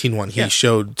 2018 one, he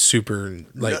showed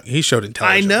he showed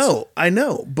intelligence. I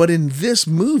know. But in this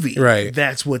movie, right,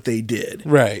 that's what they did.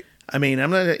 Right. I mean,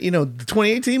 I'm not, the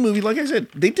 2018 movie, like I said,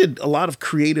 they did a lot of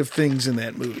creative things in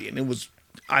that movie, and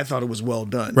I thought it was well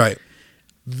done. Right.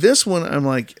 This one, I'm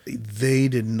like, they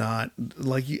did not,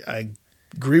 like, I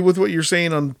agree with what you're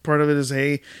saying on part of it is,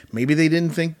 hey, maybe they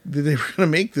didn't think that they were going to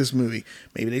make this movie.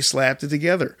 Maybe they slapped it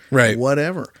together. Right.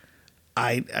 Whatever.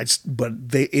 To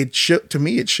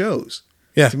me, it shows.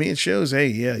 Yeah. To me, it shows, hey,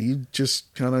 yeah, you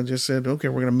just kind of just said, okay,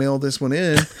 we're going to mail this one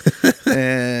in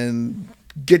and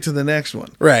get to the next one.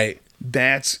 Right.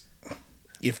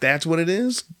 If that's what it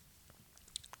is,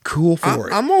 cool for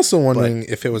it. I'm also wondering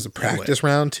if it was a practice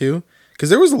round too, because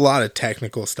there was a lot of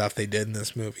technical stuff they did in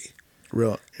this movie.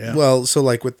 Real, yeah. Well, so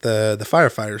like with the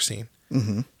firefighter scene,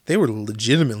 they were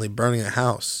legitimately burning a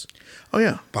house. Oh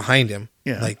yeah, behind him.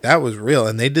 Yeah, like that was real,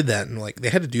 and they did that, and like they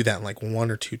had to do that in like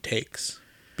 1 or 2 takes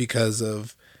because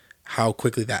of how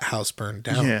quickly that house burned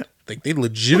down. Yeah. Like they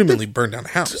legitimately burned down a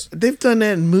house. They've done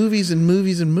that in movies and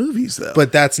movies and movies, though.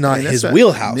 But that's not his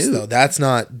wheelhouse, though. That's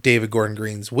not David Gordon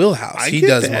Green's wheelhouse. He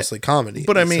does mostly comedy.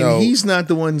 But I mean, he's not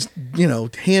the one,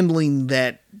 handling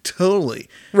that totally.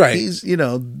 Right. He's,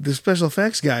 the special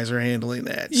effects guys are handling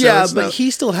that. So yeah, but he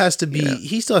still has to be.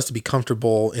 He still has to be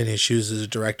comfortable in his shoes as a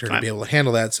director to be able to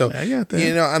handle that. So I got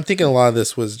that. I'm thinking a lot of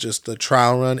this was just a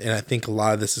trial run, and I think a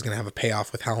lot of this is going to have a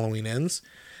payoff with Halloween Ends.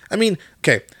 I mean,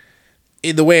 okay.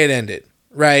 The way it ended,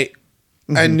 right?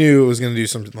 I knew it was going to do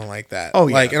something like that. Oh,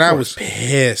 yeah. And I was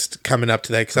pissed coming up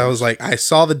to that because I was like, I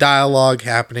saw the dialogue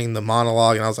happening, the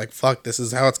monologue, and I was like, fuck, this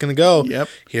is how it's going to go. Yep.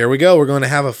 Here we go. We're going to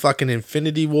have a fucking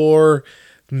Infinity War,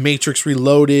 Matrix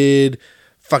Reloaded,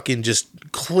 fucking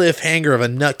just cliffhanger of a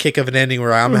nut kick of an ending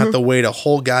where I'm going to have to wait a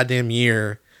whole goddamn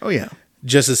year. Oh, yeah.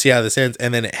 Just to see how this ends.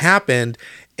 And then it happened.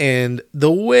 And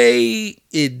the way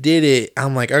it did it,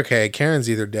 I'm like, okay, Karen's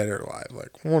either dead or alive.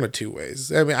 Like, one of two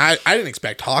ways. I mean, I didn't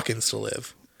expect Hawkins to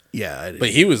live. Yeah, I did. But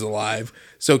he was alive.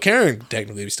 So Karen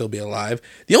technically would still be alive.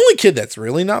 The only kid that's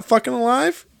really not fucking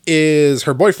alive is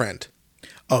her boyfriend.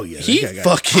 Oh, yeah. He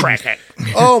fucking... crack it.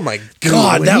 Oh, my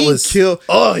God. That was...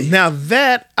 Oh, now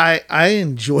that... I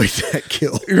enjoyed that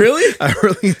kill. Really? I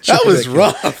really enjoyed that was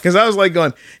rough. Because I was like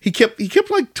going... He kept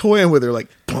like toying with her like...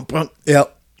 Pump, pump.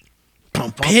 Yep.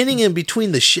 Pinning him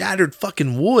between the shattered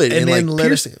fucking wood and then like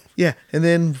piercing him. Yeah, and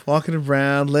then walking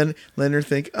around, letting her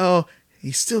think, oh,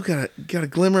 he's still got a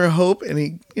glimmer of hope, and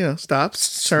he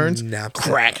stops, turns, snaps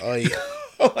crack. Oh yeah,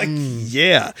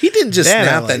 yeah. He didn't just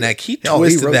snap that neck; he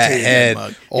twisted that head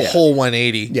a whole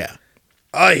 180. Yeah.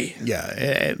 Aye.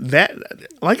 Yeah, that,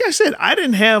 like I said, I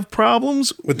didn't have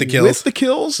problems with the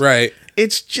kills. Right.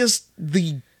 It's just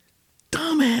the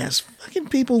dumbass fucking fucking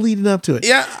people leading up to it.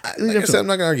 Yeah, like I said, I'm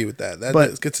not gonna argue with that.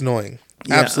 That gets annoying.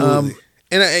 Yeah, Absolutely.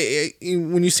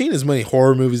 And when you've seen as many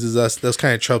horror movies as us, those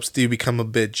kind of tropes do become a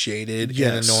bit jaded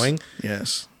and annoying.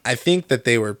 Yes. I think that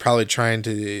they were probably trying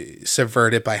to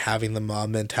subvert it by having the mob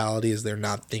mentality as they're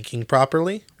not thinking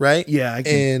properly, right? Yeah.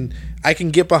 I can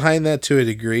get behind that to a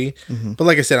degree. Mm-hmm. But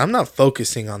like I said, I'm not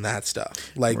focusing on that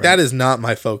stuff. Like, that is not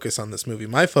my focus on this movie.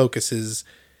 My focus is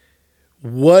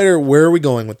where are we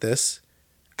going with this?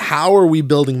 How are we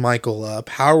building Michael up?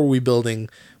 How are we building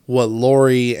what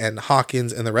Laurie and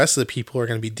Hawkins and the rest of the people are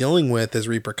going to be dealing with as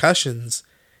repercussions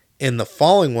in the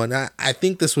following one? I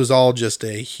think this was all just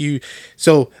a huge...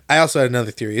 So I also had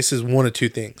another theory. This is one of two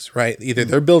things, right? Either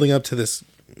they're building up to this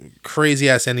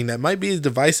crazy-ass ending that might be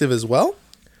divisive as well,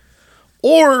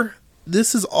 or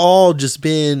this has all just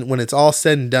been, when it's all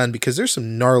said and done, because there's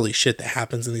some gnarly shit that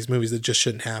happens in these movies that just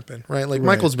shouldn't happen, right? Like,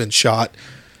 Michael's been shot...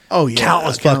 Oh, yeah.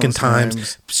 Countless fucking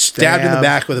times. Stabbed in the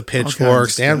back with a pitchfork,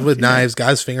 stabbed with knives,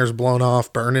 guy's fingers blown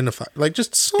off, burned in a fire. Like,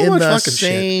 just so much fucking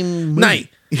shit. Night.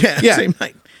 Yeah, same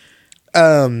night.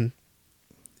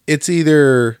 It's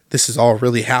either this is all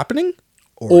really happening,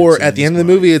 or at the end of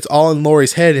the movie, it's all in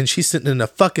Laurie's head and she's sitting in a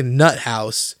fucking nut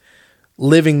house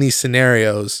living these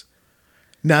scenarios.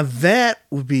 Now, that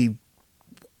would be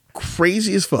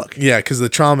crazy as fuck. Yeah, because the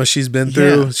trauma she's been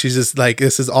through, she's just like,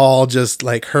 this is all just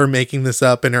like her making this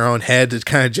up in her own head to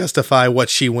kind of justify what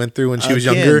she went through when she was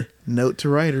younger. Note to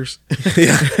writers.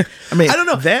 Yeah. I mean, I don't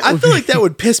know. I feel like that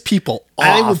would piss people off.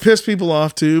 I think it would piss people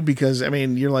off too, because I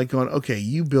mean, you're like going, okay,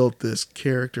 you built this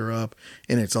character up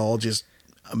and it's all just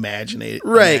imaginary.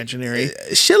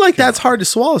 Shit like that's hard to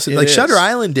swallow. So, like Shutter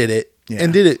Island did it. Yeah.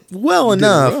 And did it well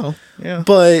enough. Yeah.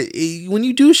 But when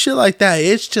you do shit like that,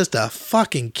 it's just a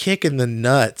fucking kick in the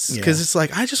nuts. Because it's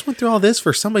like, I just went through all this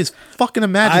for somebody's fucking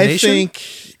imagination. I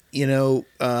think,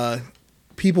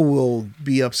 people will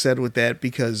be upset with that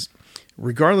because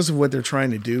regardless of what they're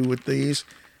trying to do with these,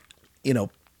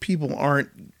 people aren't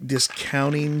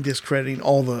discrediting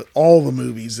all the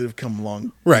movies that have come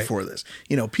along before this.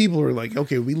 People are like,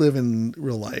 okay, we live in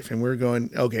real life and we're going,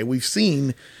 okay, we've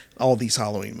seen all these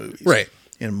Halloween movies. Right.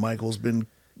 And Michael's been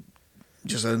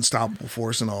just an unstoppable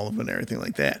force in all of them and everything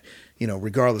like that,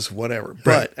 regardless of whatever.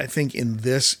 But I think in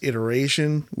this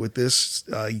iteration with this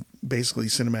basically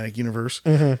cinematic universe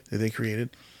that they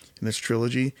created in this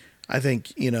trilogy, I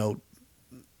think,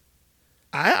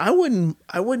 I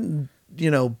wouldn't,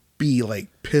 be like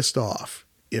pissed off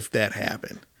if that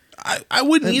happened. I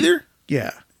wouldn't either.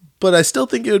 Yeah. But I still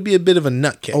think it would be a bit of a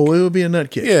nut kick. Oh, it would be a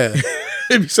nut kick. Yeah.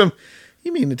 It'd be some...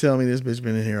 You mean to tell me this bitch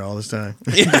been in here all this time?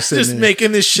 Yeah, just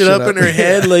making this shit up in her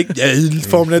head, like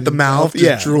foaming at the mouth,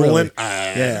 just drooling.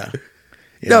 Really. Yeah.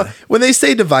 No, when they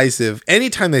say divisive,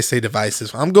 anytime they say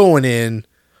divisive, I'm going in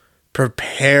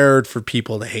prepared for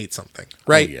people to hate something,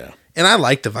 right? Oh, yeah. And I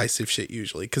like divisive shit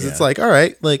usually because it's like, all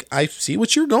right, like I see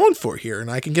what you're going for here, and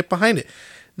I can get behind it.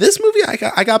 This movie,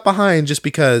 I got behind just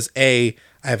because I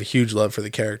have a huge love for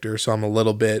the character, so I'm a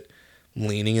little bit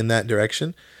leaning in that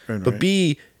direction. Right. But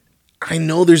B, I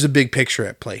know there's a big picture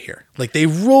at play here. Like, they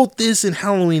wrote this in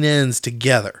Halloween Ends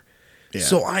together. Yeah.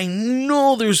 So I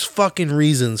know there's fucking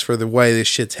reasons for the way this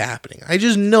shit's happening. I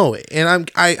just know it. And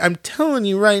I'm telling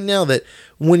you right now that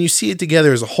when you see it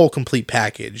together as a whole complete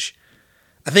package,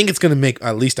 I think it's going to make,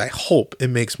 at least I hope it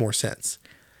makes more sense.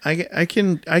 I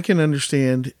can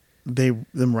understand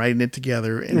them writing it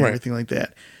together and everything like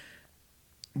that.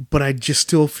 But I just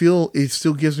still feel, it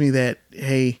still gives me that,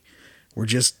 hey, we're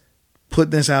just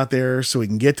putting this out there so we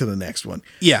can get to the next one.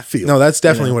 Yeah. No, that's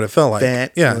definitely what it felt like.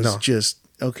 That was just,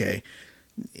 okay,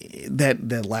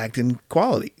 that lacked in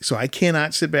quality. So I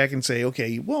cannot sit back and say,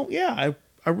 okay, well, yeah,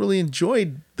 I really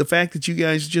enjoyed the fact that you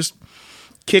guys just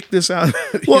kicked this out,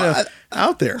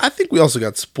 out there. I think we also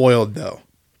got spoiled, though,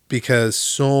 because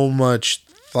so much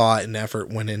thought and effort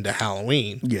went into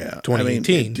Halloween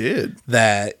 2018. It did.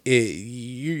 That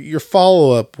your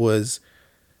follow-up was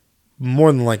more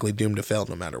than likely doomed to fail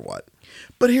no matter what.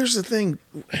 But here's the thing,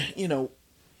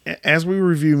 as we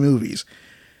review movies,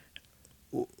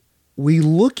 we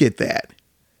look at that.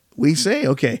 We say,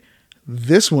 okay,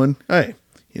 this one, hey,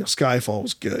 Skyfall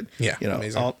was good. Yeah,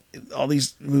 amazing. All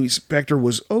these movies, Spectre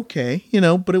was okay,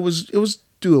 but it was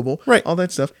doable. Right. All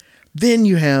that stuff. Then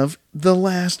you have The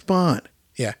Last Bond.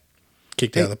 Yeah.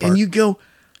 Kicked out of the park. And you go,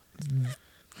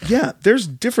 yeah, there's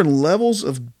different levels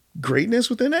of greatness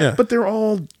within that, but they're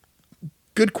all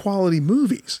good quality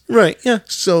movies. Right, yeah.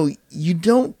 So you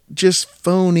don't just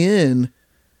phone in,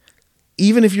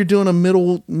 even if you're doing a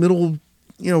middle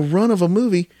run of a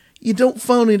movie, you don't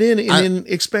phone it in and then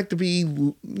expect to be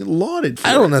lauded for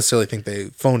I don't it. necessarily think they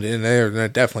phoned it in. They're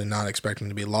definitely not expecting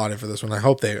to be lauded for this one.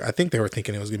 I think they were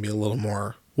thinking it was going to be a little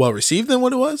more well received than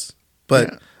what it was.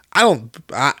 But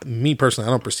me personally,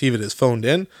 I don't perceive it as phoned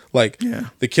in. Like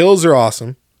the kills are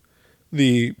awesome.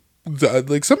 The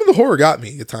like some of the horror got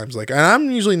me at times. Like, and I'm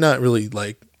usually not really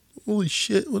like, holy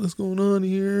shit, what is going on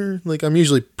here? Like, I'm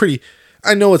usually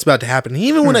I know what's about to happen. And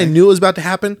even when I knew it was about to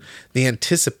happen, the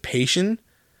anticipation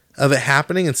of it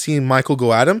happening and seeing Michael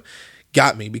go at him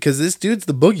got me, because this dude's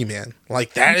the boogeyman.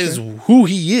 Like, that is who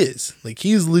he is. Like,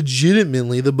 he's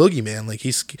legitimately the boogeyman. Like,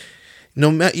 he's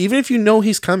even if you know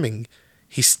he's coming,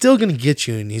 he's still gonna get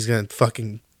you, and he's gonna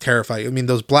fucking terrify you. I mean,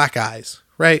 those black eyes,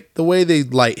 right? The way they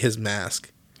light his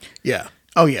mask. Yeah.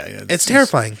 Oh yeah. It's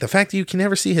terrifying. The fact that you can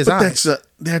never see his eyes.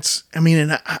 That's. I mean,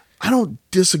 and I don't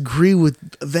disagree with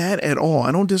that at all.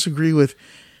 I don't disagree with,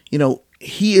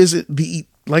 he is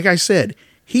like I said,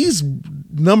 he's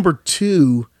number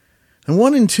 2, and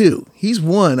 1 and 2. He's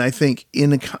one, I think,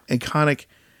 in iconic,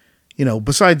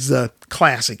 besides the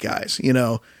classic guys,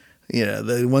 the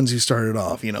ones who started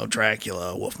off,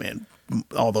 Dracula, Wolfman,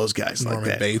 all those guys like that.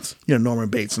 Norman Bates. Norman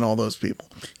Bates and all those people.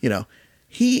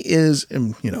 He is,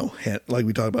 like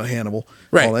we talked about Hannibal,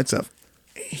 right, all that stuff.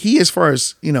 He, as far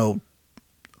as,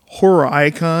 horror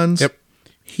icons,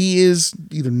 he is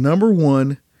either number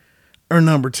 1 or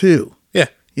number 2. Yeah.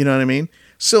 You know what I mean?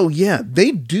 So, yeah,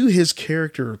 they do his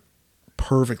character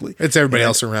perfectly. It's everybody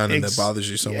else around him that bothers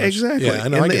you so much. Exactly. Yeah, I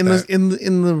know.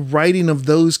 In the writing of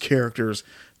those characters,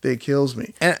 that kills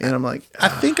me. And I'm like, I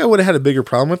think I would have had a bigger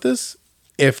problem with this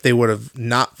if they would have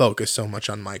not focused so much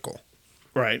on Michael.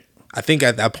 Right. I think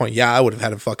at that point, I would have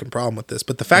had a fucking problem with this.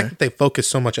 But the fact that they focused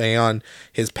so much on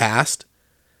his past,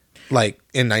 like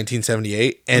in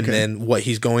 1978, and then what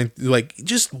he's going, like,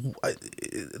 just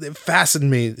it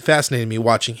fascinated me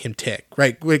watching him tick.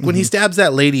 Right, like when he stabs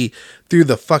that lady through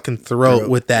the fucking throat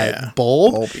with that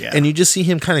bulb, and you just see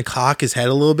him kind of cock his head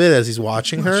a little bit as he's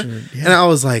watching her, and I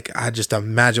was like, I just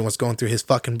imagine what's going through his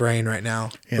fucking brain right now,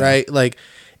 right? Like.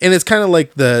 And it's kind of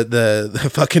like the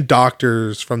fucking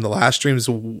doctors from the last dream's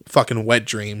fucking wet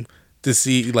dream to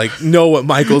see, like, know what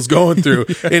Michael's going through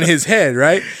in his head,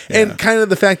 right? Yeah. And kind of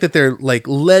the fact that they're like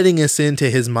letting us into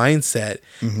his mindset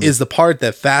is the part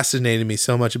that fascinated me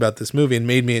so much about this movie and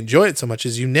made me enjoy it so much,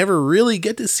 is you never really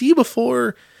get to see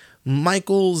before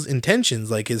Michael's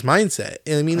intentions, like his mindset.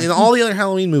 And I mean, in all the other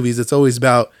Halloween movies, it's always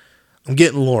about, I'm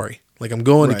getting Laurie, like I'm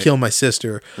going to kill my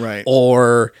sister,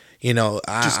 or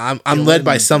I'm led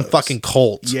by some fucking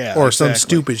cult or some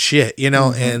stupid shit,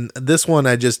 and this one,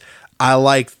 I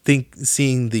like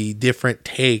seeing the different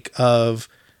take of,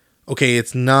 okay,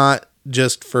 it's not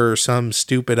just for some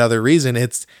stupid other reason.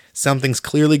 It's something's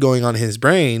clearly going on in his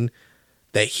brain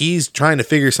that he's trying to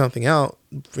figure something out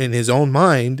in his own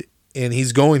mind, and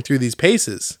he's going through these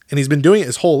paces, and he's been doing it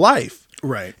his whole life.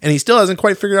 Right. And he still hasn't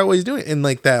quite figured out what he's doing. And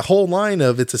like that whole line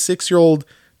of, it's a 6-year-old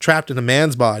trapped in a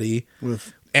man's body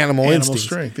with animal instincts.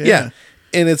 Strength. Yeah.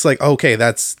 And it's like, okay,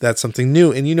 that's something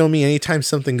new. And you know me, anytime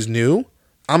something's new,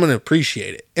 I'm going to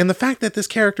appreciate it. And the fact that this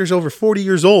character's over 40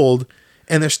 years old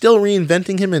and they're still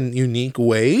reinventing him in unique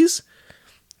ways,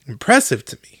 impressive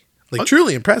to me. Like,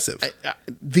 truly impressive.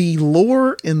 The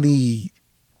lore and the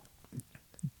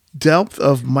depth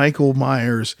of Michael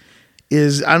Myers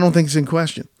I don't think it's in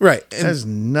question. Right. And that's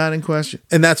not in question.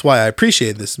 And that's why I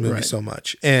appreciate this movie so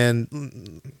much.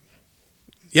 And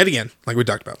yet again, like we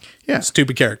talked about,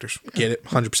 stupid characters. Get it?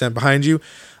 100% behind you.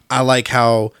 I like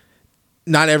how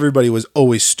not everybody was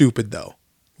always stupid, though.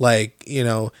 Like,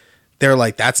 they're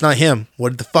like, that's not him.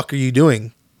 What the fuck are you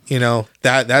doing?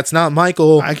 That's not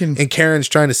Michael. And Karen's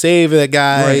trying to save that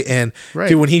guy. And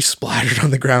dude, when he splattered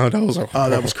on the ground, I was like, oh,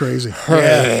 that was crazy.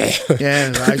 Yeah.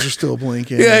 His eyes are still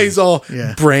blinking. Yeah, he's all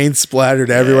brain splattered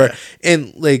everywhere.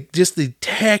 And like, just the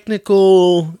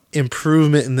technical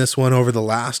improvement in this one over the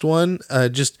last one,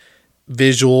 just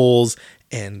visuals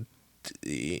and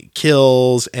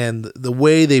kills and the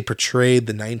way they portrayed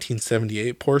the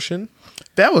 1978 portion.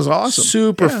 That was awesome.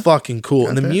 Super fucking cool.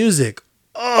 And the music.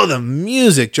 Oh, the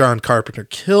music, John Carpenter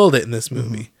killed it in this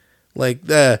movie. Like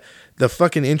the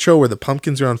fucking intro where the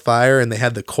pumpkins are on fire and they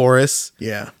had the chorus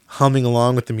humming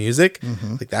along with the music.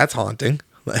 Like, that's haunting.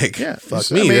 Like,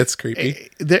 fuck me, that's creepy.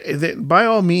 By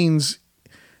all means,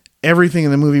 everything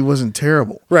in the movie wasn't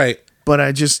terrible. Right. But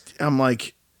I'm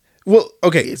like, well,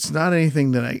 okay. It's not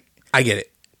anything that I get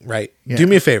it. Right. Yeah. Do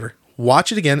me a favor.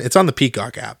 Watch it again. It's on the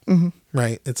Peacock app.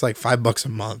 Right. It's like $5 a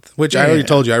month, which I already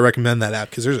told you I recommend that app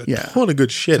because there's a ton of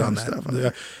good shit on that. Stuff on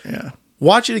that. Yeah.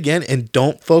 Watch it again and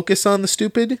don't focus on the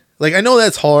stupid. Like, I know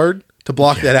that's hard to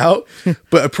block that out,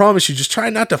 but I promise you, just try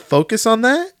not to focus on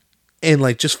that and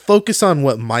like just focus on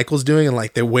what Michael's doing and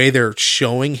like the way they're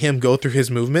showing him go through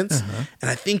his movements. And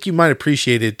I think you might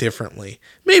appreciate it differently.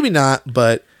 Maybe not,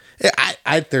 but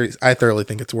I thoroughly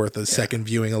think it's worth a second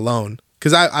viewing alone.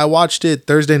 Because I watched it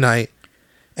Thursday night,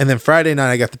 and then Friday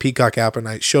night I got the Peacock app and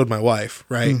I showed my wife,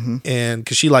 right? And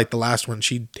because she liked the last one,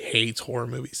 she hates horror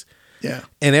movies. Yeah.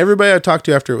 And everybody I talked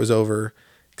to after it was over,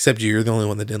 except you're the only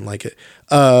one that didn't like it.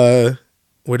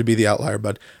 Way to be the outlier,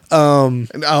 bud. No,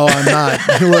 I'm not.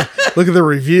 Look at the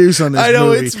reviews on this I know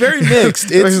movie. it's very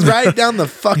mixed. It's right down the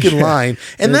fucking line,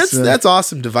 and that's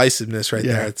awesome divisiveness right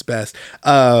there. It's best.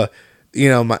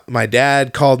 My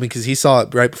dad called me because he saw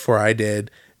it right before I did,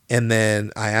 and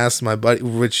then I asked my buddy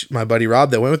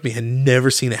Rob that went with me had never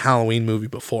seen a Halloween movie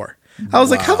before. I was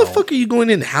like, "How the fuck are you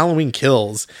going into Halloween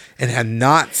Kills and have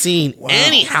not seen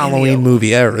any Halloween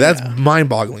movie ever?" That's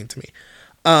mind-boggling to me.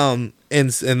 And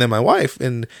then my wife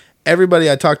and everybody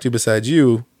I talked to besides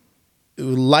you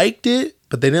liked it,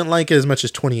 but they didn't like it as much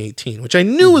as 2018, which I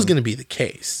knew was going to be the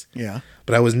case. Yeah.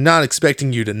 But I was not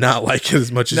expecting you to not like it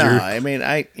as much as you. I mean,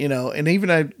 and even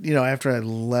after I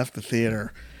left the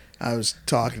theater, I was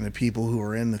talking to people who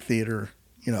were in the theater,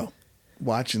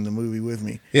 watching the movie with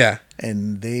me. Yeah.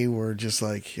 And they were just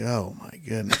like, "Oh my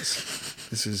goodness.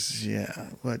 This is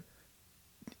what."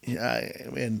 Yeah,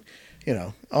 and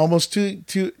almost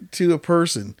to a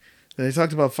person. They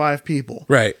talked about 5 people.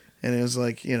 Right. And it was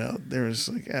like, there was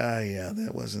like,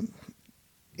 that wasn't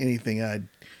anything I'd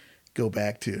go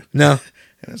back to. No.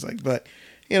 And I was like, but,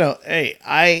 hey,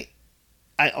 I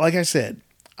like I said,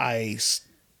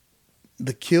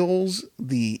 the kills,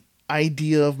 the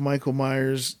idea of Michael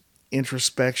Myers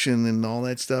introspection and all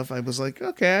that stuff, I was like,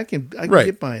 okay, I can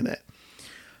get behind that.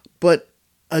 But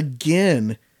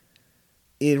again,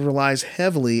 it relies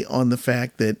heavily on the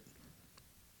fact that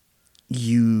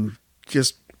you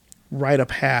just write a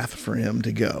path for him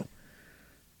to go,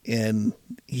 and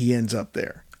he ends up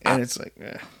there, and it's like,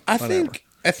 I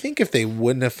think if they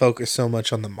wouldn't have focused so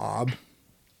much on the mob,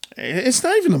 it's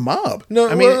not even the mob. No,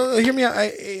 I mean, hear me out.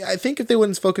 I think if they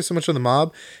wouldn't focus so much on the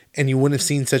mob, and you wouldn't have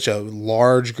seen such a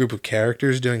large group of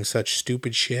characters doing such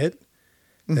stupid shit,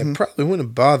 that probably wouldn't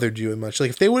have bothered you as much.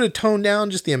 Like if they would have toned down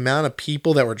just the amount of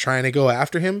people that were trying to go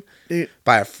after him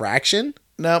by a fraction.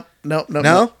 No.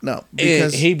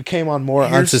 Because he came on more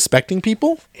unsuspecting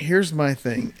people. Here's my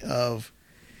thing: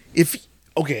 if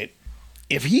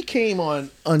he came on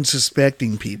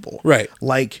unsuspecting people, right?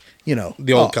 Like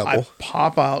the old couple. I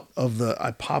pop out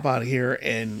of here,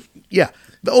 and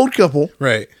the old couple,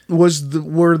 right,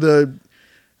 were the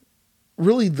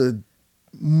really the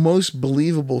most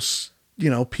believable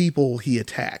people he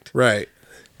attacked, right?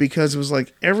 Because it was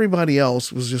like everybody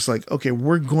else was just like, okay,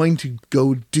 we're going to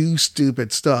go do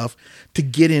stupid stuff to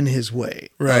get in his way,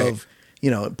 right? Of,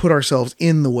 put ourselves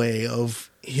in the way of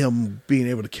him being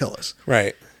able to kill us,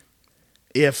 right?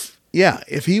 If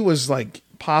he was like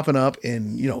popping up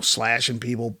and, slashing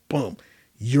people, boom,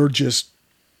 you're just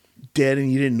dead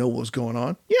and you didn't know what was going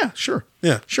on. Yeah, sure.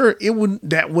 Yeah. Sure.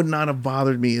 That would not have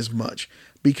bothered me as much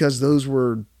because those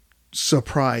were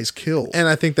surprise kills. And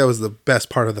I think that was the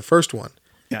best part of the first one.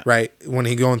 Yeah. Right? When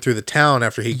he going through the town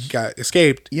after he got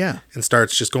escaped. Yeah. And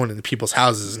starts just going into people's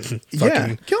houses and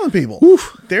fucking killing people.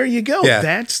 Oof. There you go.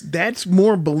 Yeah. That's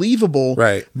more believable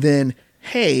right. than,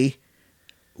 hey,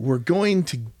 we're going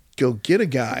to go get a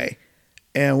guy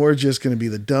and we're just going to be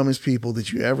the dumbest people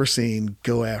that you ever seen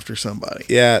go after somebody.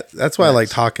 Yeah. That's why I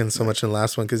liked Hawkins so much in the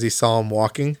last one, because he saw him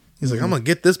walking. He's like, I'm going to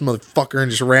get this motherfucker, and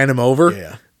just ran him over.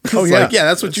 Yeah.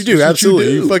 That's what you do.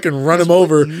 Absolutely. You fucking run him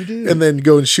over and then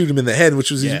go and shoot him in the head,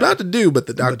 which was he's about to do, but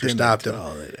the doctor stopped him.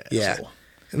 Yeah.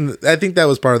 And I think that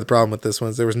was part of the problem with this one.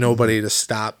 Is there was nobody to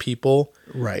stop people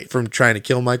from trying to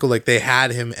kill Michael. Like they had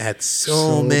him at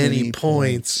so many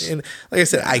points. And like I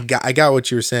said, I got what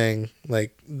you were saying.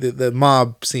 Like the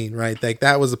mob scene, right? Like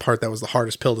that was the part that was the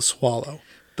hardest pill to swallow.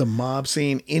 The mob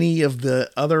scene, any of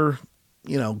the other,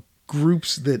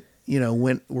 groups that,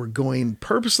 were going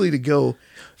purposely to go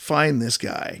find this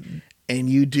guy, and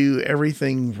you do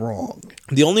everything wrong.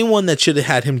 The only one that should have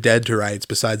had him dead to rights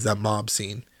besides that mob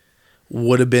scene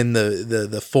would have been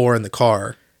the 4 in the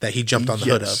car that he jumped on the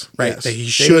hood of, right? Yes.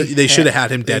 That they should have had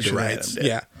him dead to rights.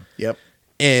 Yeah. Yep.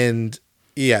 And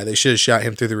they should have shot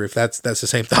him through the roof. That's the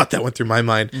same thought that went through my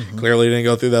mind. Clearly didn't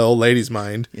go through that old lady's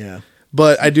mind. Yeah.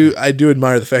 But I do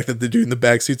admire the fact that the dude in the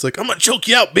back seat's like, I'm gonna choke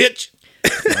you out, bitch.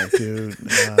 Dude,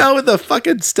 not with a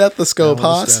fucking stethoscope,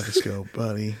 Haas. Stethoscope,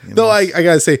 buddy. Though I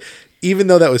gotta say, even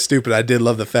though that was stupid, I did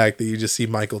love the fact that you just see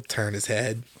Michael turn his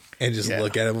head and just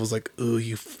look at him. Was like, ooh,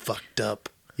 you fucked up.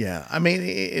 Yeah, I mean,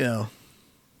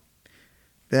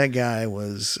 that guy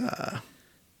was.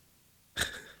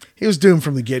 He was doomed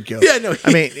from the get-go. Yeah, no,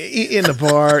 I mean, in the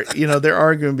bar, they're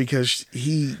arguing because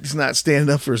he's not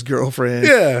standing up for his girlfriend.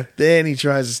 Yeah. Then he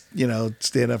tries to,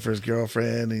 stand up for his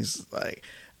girlfriend. He's like,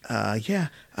 yeah.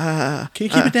 Can you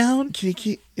keep it down? Can you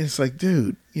keep... It's like,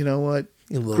 dude, you know what?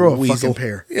 You little Grow a weasel. fucking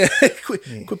pair. Yeah,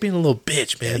 quit being a little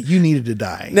bitch, man. You needed to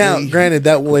die. Now, granted,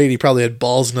 that lady probably had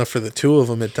balls enough for the two of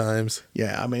them at times.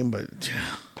 Yeah, I mean, but...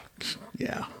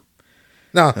 Yeah.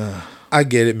 No, I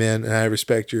get it, man, and I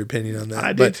respect your opinion on that.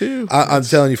 I do too. I'm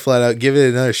telling you flat out, give it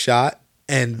another shot,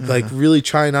 and like really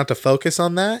try not to focus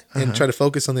on that, and try to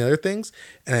focus on the other things.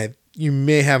 And you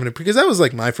may have because that was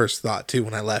like my first thought too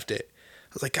when I left it.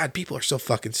 I was like, God, people are so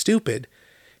fucking stupid.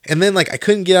 And then like I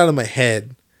couldn't get out of my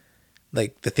head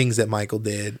like the things that Michael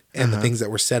did and the things that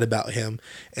were said about him.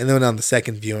 And then on the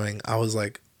second viewing, I was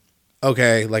like,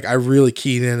 okay, like I really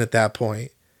keyed in at that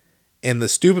point. And the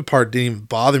stupid part didn't even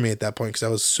bother me at that point because I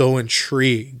was so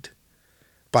intrigued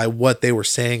by what they were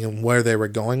saying and where they were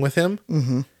going with him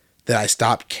that I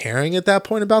stopped caring at that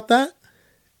point about that.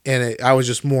 And I was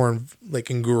just more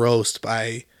like engrossed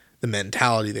by the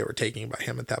mentality they were taking by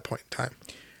him at that point in time.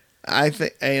 I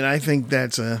think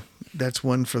that's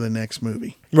one for the next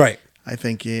movie. Right. I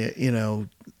think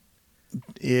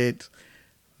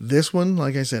this one,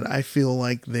 like I said, I feel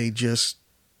like they just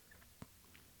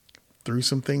threw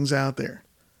some things out there.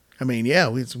 I mean, yeah,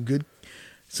 we had some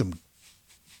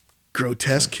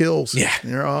grotesque kills. Yeah.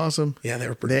 They're awesome. Yeah, they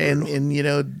were pretty brutal.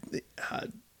 And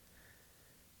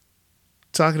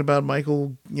talking about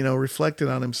Michael, reflected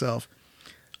on himself.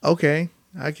 Okay,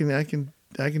 I can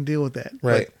deal with that.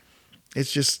 Right. But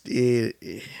it's just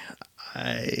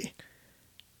I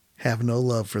have no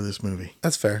love for this movie.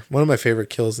 That's fair. One of my favorite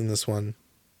kills in this one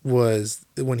was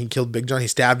when he killed Big John. He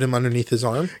stabbed him underneath his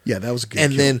arm. Yeah, that was a good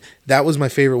And kill. then that was my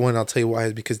favorite one. I'll tell you why.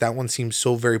 Is because that one seems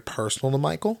so very personal to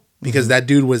Michael. Because that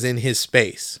dude was in his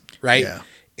space, right? Yeah.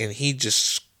 And he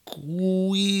just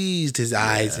squeezed his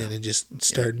eyes in and just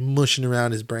started mushing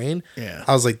around his brain. Yeah.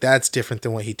 I was like, that's different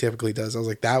than what he typically does. I was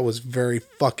like, that was very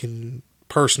fucking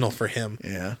personal for him.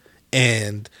 Yeah.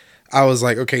 And I was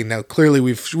like, okay, now clearly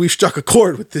we've struck a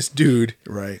chord with this dude.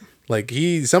 Right. Like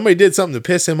somebody did something to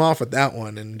piss him off with that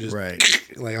one, and just Right.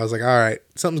 like I was like, all right,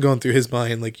 something's going through his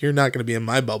mind. Like you're not going to be in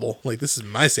my bubble. Like this is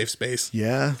my safe space.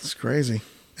 Yeah, it's crazy.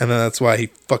 And then that's why he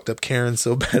fucked up Karen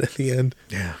so bad at the end.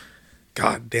 Yeah.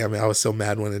 God damn it, I was so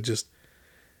mad when it just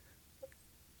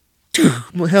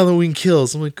my Halloween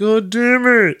Kills. I'm like, God damn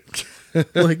it!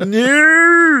 Like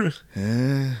no.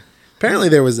 Apparently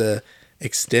there was a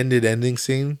extended ending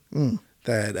scene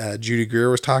that Judy Greer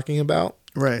was talking about.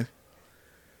 Right.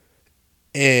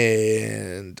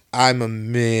 And I'm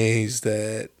amazed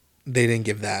that they didn't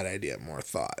give that idea more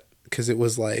thought. Because it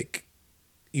was like,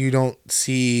 you don't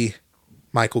see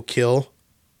Michael kill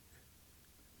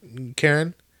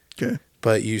Karen, Okay.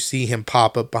 but you see him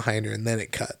pop up behind her and then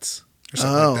it cuts. Or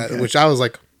something like that. Okay. Which I was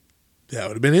like, that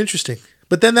would have been interesting.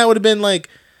 But then that would have been like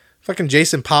fucking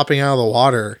Jason popping out of the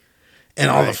water and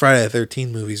all the Right. Friday the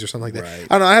 13th movies or something like that. Right.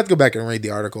 I don't know. I have to go back and read the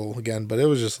article again, but it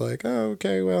was just like, oh,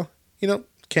 okay, well,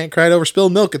 can't cry over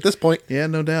spilled milk at this point. Yeah,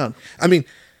 no doubt. I mean,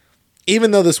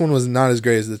 even though this one was not as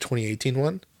great as the 2018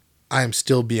 one, I am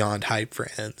still beyond hype for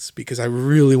ends because I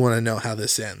really want to know how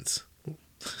this ends.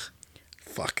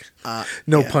 Fuck.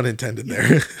 No pun intended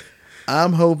there.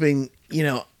 I'm hoping,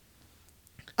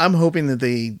 that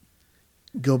they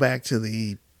go back to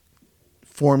the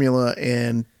formula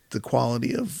and the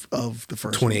quality of the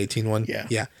first 2018 one. Yeah.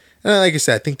 Yeah. And like I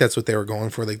said, I think that's what they were going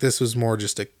for. Like this was more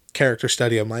just a character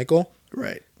study of Michael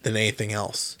Right. than anything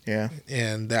else. Yeah.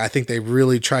 And I think they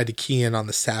really tried to key in on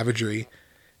the savagery,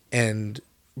 and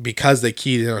because they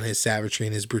keyed in on his savagery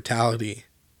and his brutality,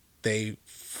 they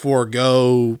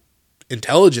forego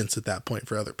intelligence at that point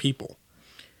for other people.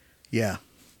 Yeah.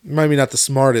 Maybe not the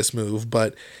smartest move,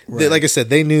 but Right. like I said,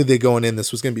 they knew that going in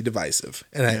this was going to be divisive,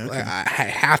 and Yeah, okay. I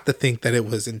have to think that it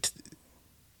was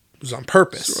on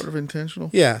purpose. Sort of intentional.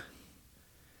 Yeah.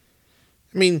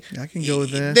 I mean, I can go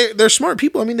with that. They're smart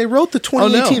people. I mean, they wrote the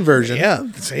 2018 version. Yeah.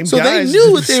 The same So they guys knew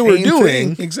did what the they were same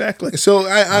doing. thing. Exactly. So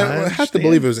I have to understand.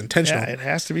 believe it was intentional. Yeah, it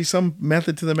has to be some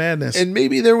method to the madness. And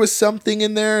maybe there was something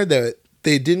in there that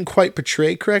they didn't quite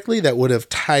portray correctly that would have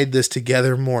tied this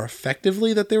together more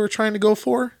effectively that they were trying to go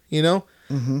for,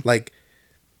 Like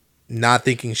not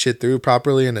thinking shit through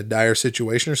properly in a dire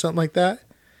situation or something like that.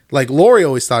 Like Lori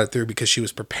always thought it through because she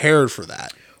was prepared for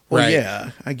that. Well, right?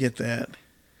 yeah, I get that.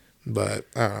 But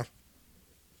I don't know.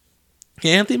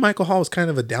 Yeah, Anthony Michael Hall was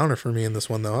kind of a downer for me in this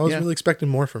one, though. I was really expecting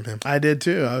more from him. I did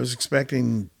too. I was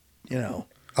expecting,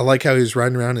 I like how he was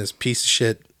riding around in his piece of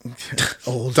shit,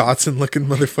 old Datsun looking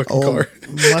motherfucking old car.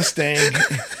 Mustang.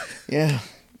 Yeah.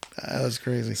 That was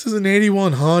crazy. This is an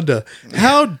 81 Honda.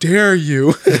 How dare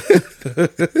you?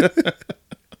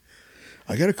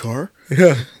 I got a car.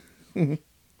 Yeah. Yeah,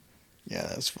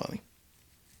 that's funny.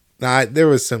 Nah, there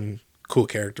was some cool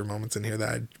character moments in here that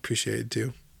I appreciated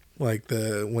too. Like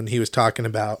when he was talking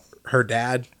about her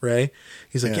dad, Ray.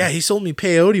 He's like, yeah, he sold me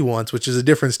peyote once, which is a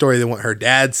different story than what her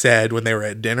dad said when they were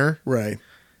at dinner. Right.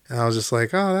 And I was just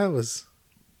like, oh,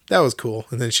 that was cool.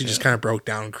 And then she just kind of broke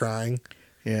down crying.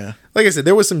 Yeah. Like I said,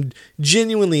 there was some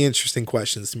genuinely interesting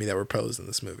questions to me that were posed in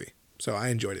this movie. So I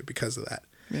enjoyed it because of that.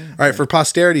 Yeah, all right, for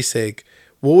posterity's sake,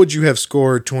 what would you have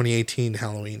scored 2018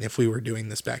 Halloween if we were doing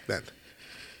this back then?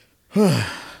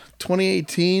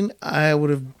 2018, I would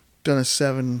have done a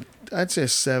 7. I'd say a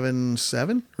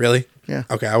 7.7. Really? Yeah.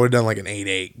 Okay, I would have done like an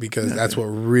 8.8 because that's what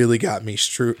really got me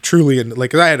truly into,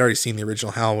 like, 'cause I had already seen the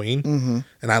original Halloween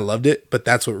and I loved it, but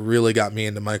that's what really got me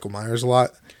into Michael Myers a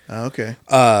lot. Okay.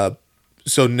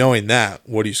 So knowing that,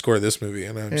 what do you score this movie?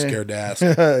 And I'm scared to ask.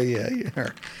 Yeah.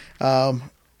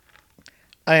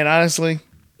 I mean, honestly,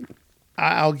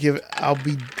 I'll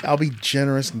be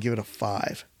generous and give it a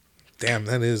 5. Damn,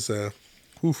 that is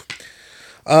oof.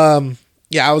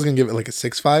 Yeah, I was gonna give it like a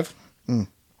 6.5.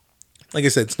 Like I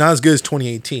said, it's not as good as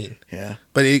 2018. Yeah.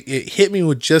 But it hit me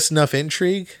with just enough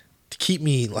intrigue to keep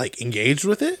me like engaged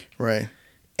with it. Right.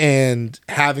 And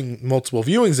having multiple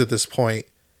viewings at this point,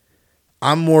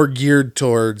 I'm more geared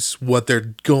towards what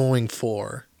they're going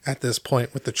for at this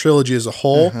point with the trilogy as a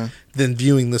whole than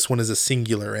viewing this one as a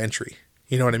singular entry.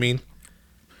 You know what I mean?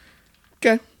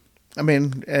 Okay. I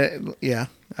mean, yeah.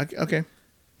 Okay.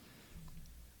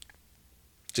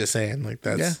 Just saying, like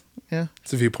that's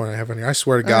it's a viewpoint I have on here. I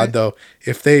swear to God, though,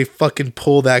 if they fucking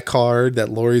pull that card that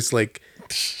Laurie's like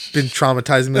been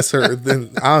traumatizing this, her,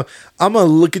 then I'm gonna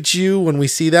look at you when we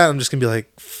see that. I'm just gonna be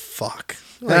like, fuck,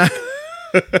 like,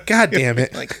 God damn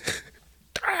it, like,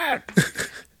 I'm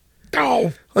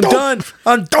done.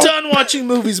 I'm done watching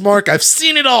movies, Mark. I've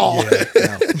seen it all.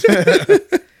 Yeah,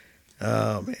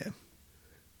 oh man,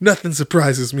 nothing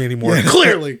surprises me anymore.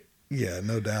 Clearly. Yeah,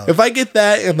 no doubt. If I get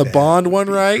that and the Bond one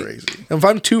right, crazy. If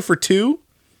I'm 2 for 2,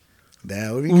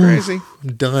 that would be crazy.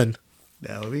 I'm done.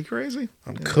 That would be crazy.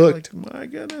 I'm cooked. Like, my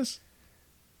goodness.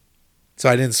 So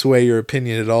I didn't sway your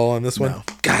opinion at all on this one? No.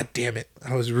 God damn it.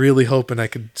 I was really hoping I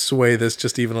could sway this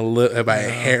just even a little by a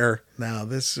hair. No,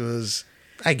 this was...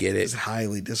 I get it. It's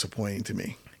highly disappointing to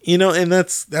me. You know, and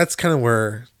that's kind of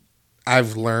where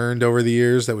I've learned over the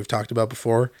years that we've talked about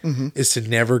before is to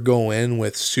never go in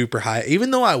with super high. Even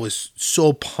though I was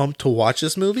so pumped to watch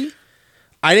this movie,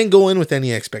 I didn't go in with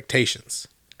any expectations.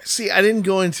 See, I didn't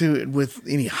go into it with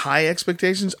any high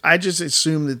expectations. I just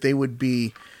assumed that they would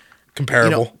be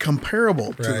comparable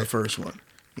to the first one,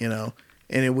 and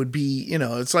it would be,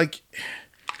 it's like,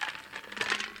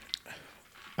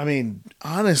 I mean,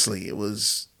 honestly, it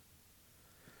was,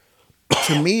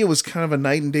 to me, it was kind of a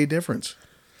night and day difference.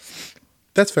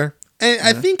 That's fair. And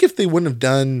I think if they wouldn't have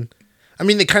done, I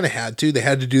mean, they kind of had to. They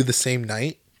had to do the same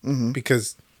night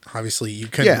because obviously you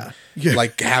couldn't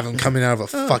like have him coming out of a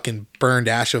fucking burned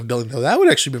ash of a building. Though that would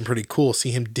actually been pretty cool.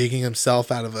 See him digging himself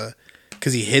out of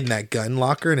because he hid in that gun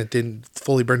locker and it didn't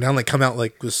fully burn down. Like come out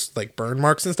like with like burn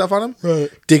marks and stuff on him.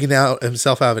 Right. Digging out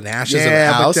himself out of an ashes of a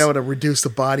house. But that would have reduced the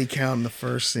body count in the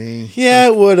first scene. Yeah,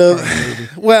 it would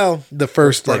have. Well, the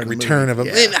first like return of him.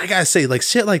 Yeah. And I gotta say, like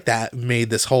shit like that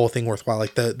made this whole thing worthwhile.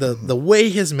 Like the way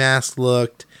his mask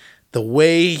looked, the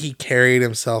way he carried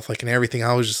himself, like and everything.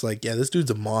 I was just like, yeah, this dude's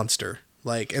a monster.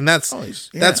 Like, and that's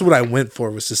what I went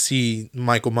for, was to see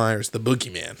Michael Myers, the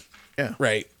boogeyman. Yeah.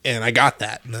 Right. And I got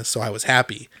that. And so I was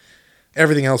happy.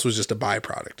 Everything else was just a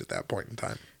byproduct at that point in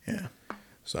time. Yeah.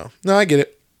 So, no, I get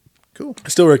it. Cool. I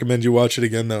still recommend you watch it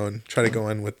again, though, and try to go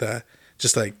in with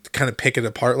just like kind of pick it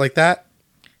apart like that.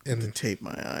 And tape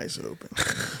my eyes open.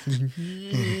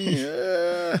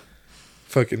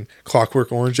 Fucking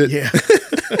Clockwork Orange it. Yeah.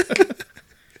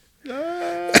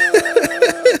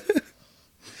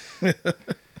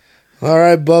 All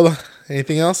right, Bubba.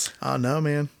 Anything else? Oh, no,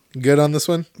 man. Good on this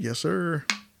one? Yes, sir.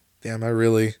 Damn, I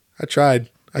tried.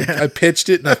 I pitched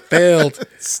it and I failed.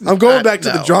 I'm going back to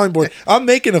the drawing board. I'm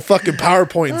making a fucking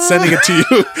PowerPoint and sending it to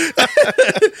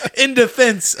you in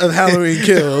defense of Halloween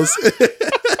Kills.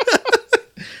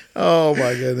 Oh,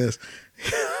 my goodness.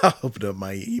 I'll open up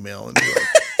my email and be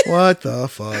like, what the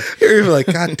fuck? You're like,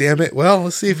 God damn it. Well,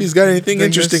 let's see if he's got anything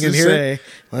interesting in here.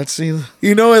 Let's see. At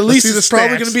least it's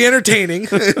probably going to be entertaining.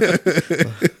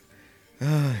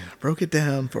 Broke it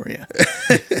down for you.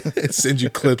 Send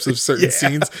you clips of certain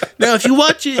scenes. Now, if you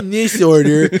watch it in this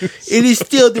order, it is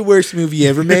still the worst movie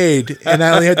ever made. And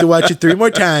I only have to watch it 3 more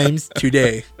times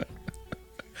today.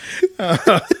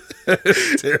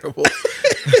 Terrible.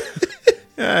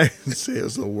 I didn't say it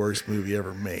was the worst movie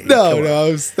ever made. No, Come on.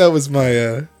 no, that was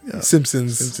my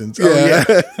Simpsons. Simpsons. Oh,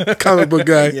 yeah. Comic book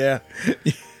guy. Yeah.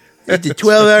 It's a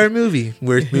 12-hour movie.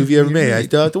 Worst movie ever made. I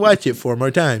still have to watch it 4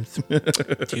 more times.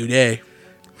 Today.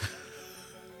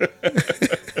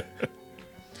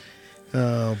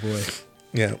 Oh, boy.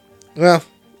 Yeah. Well,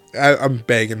 I'm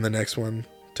begging the next one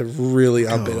to really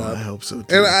up it Oh, up. I hope so,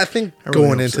 too. And I think I really going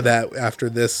hope into so. that after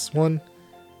this one,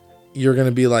 you're going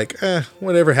to be like,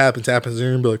 whatever happens. And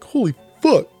you're going to be like, holy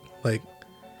fuck. Like,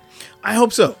 I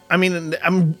hope so. I mean,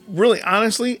 I'm really,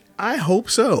 honestly, I hope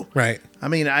so. right. I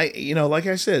mean, like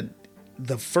I said,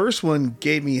 the first one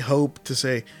gave me hope to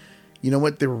say, you know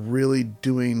what, they're really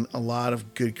doing a lot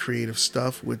of good creative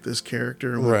stuff with this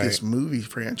character and with Right. this movie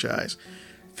franchise.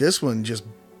 This one just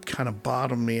kind of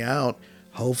bottomed me out.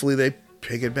 Hopefully they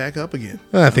pick it back up again.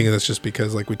 I think that's just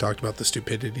because, like we talked about, the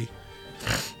stupidity.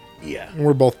 Yeah.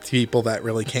 We're both people that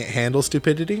really can't handle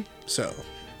stupidity. So,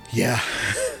 Yeah.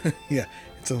 Yeah.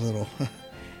 It's a little,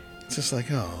 it's just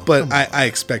like, oh. but come on. I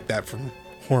expect that from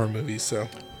horror movies. So,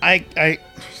 I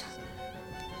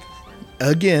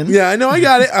again. yeah, I know. I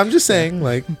got it. I'm just saying,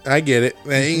 like, I get it.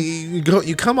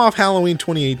 You come off Halloween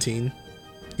 2018,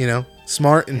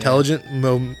 smart, intelligent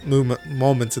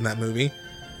moments in that movie.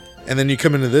 And then you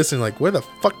come into this and like, where the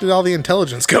fuck did all the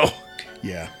intelligence go?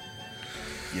 Yeah.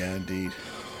 Yeah, indeed.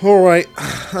 All right.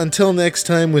 Until next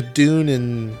time with Dune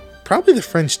and probably the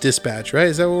French Dispatch, right?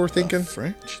 Is that what we're thinking?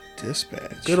 French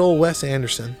Dispatch. Good old Wes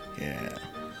Anderson. Yeah.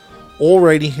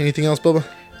 Alrighty. Anything else, Bubba?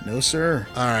 No, sir.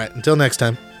 All right. Until next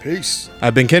time. Peace.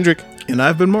 I've been Kendrick, And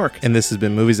I've been Mark. and this has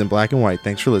been Movies in Black and White.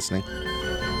 Thanks for listening.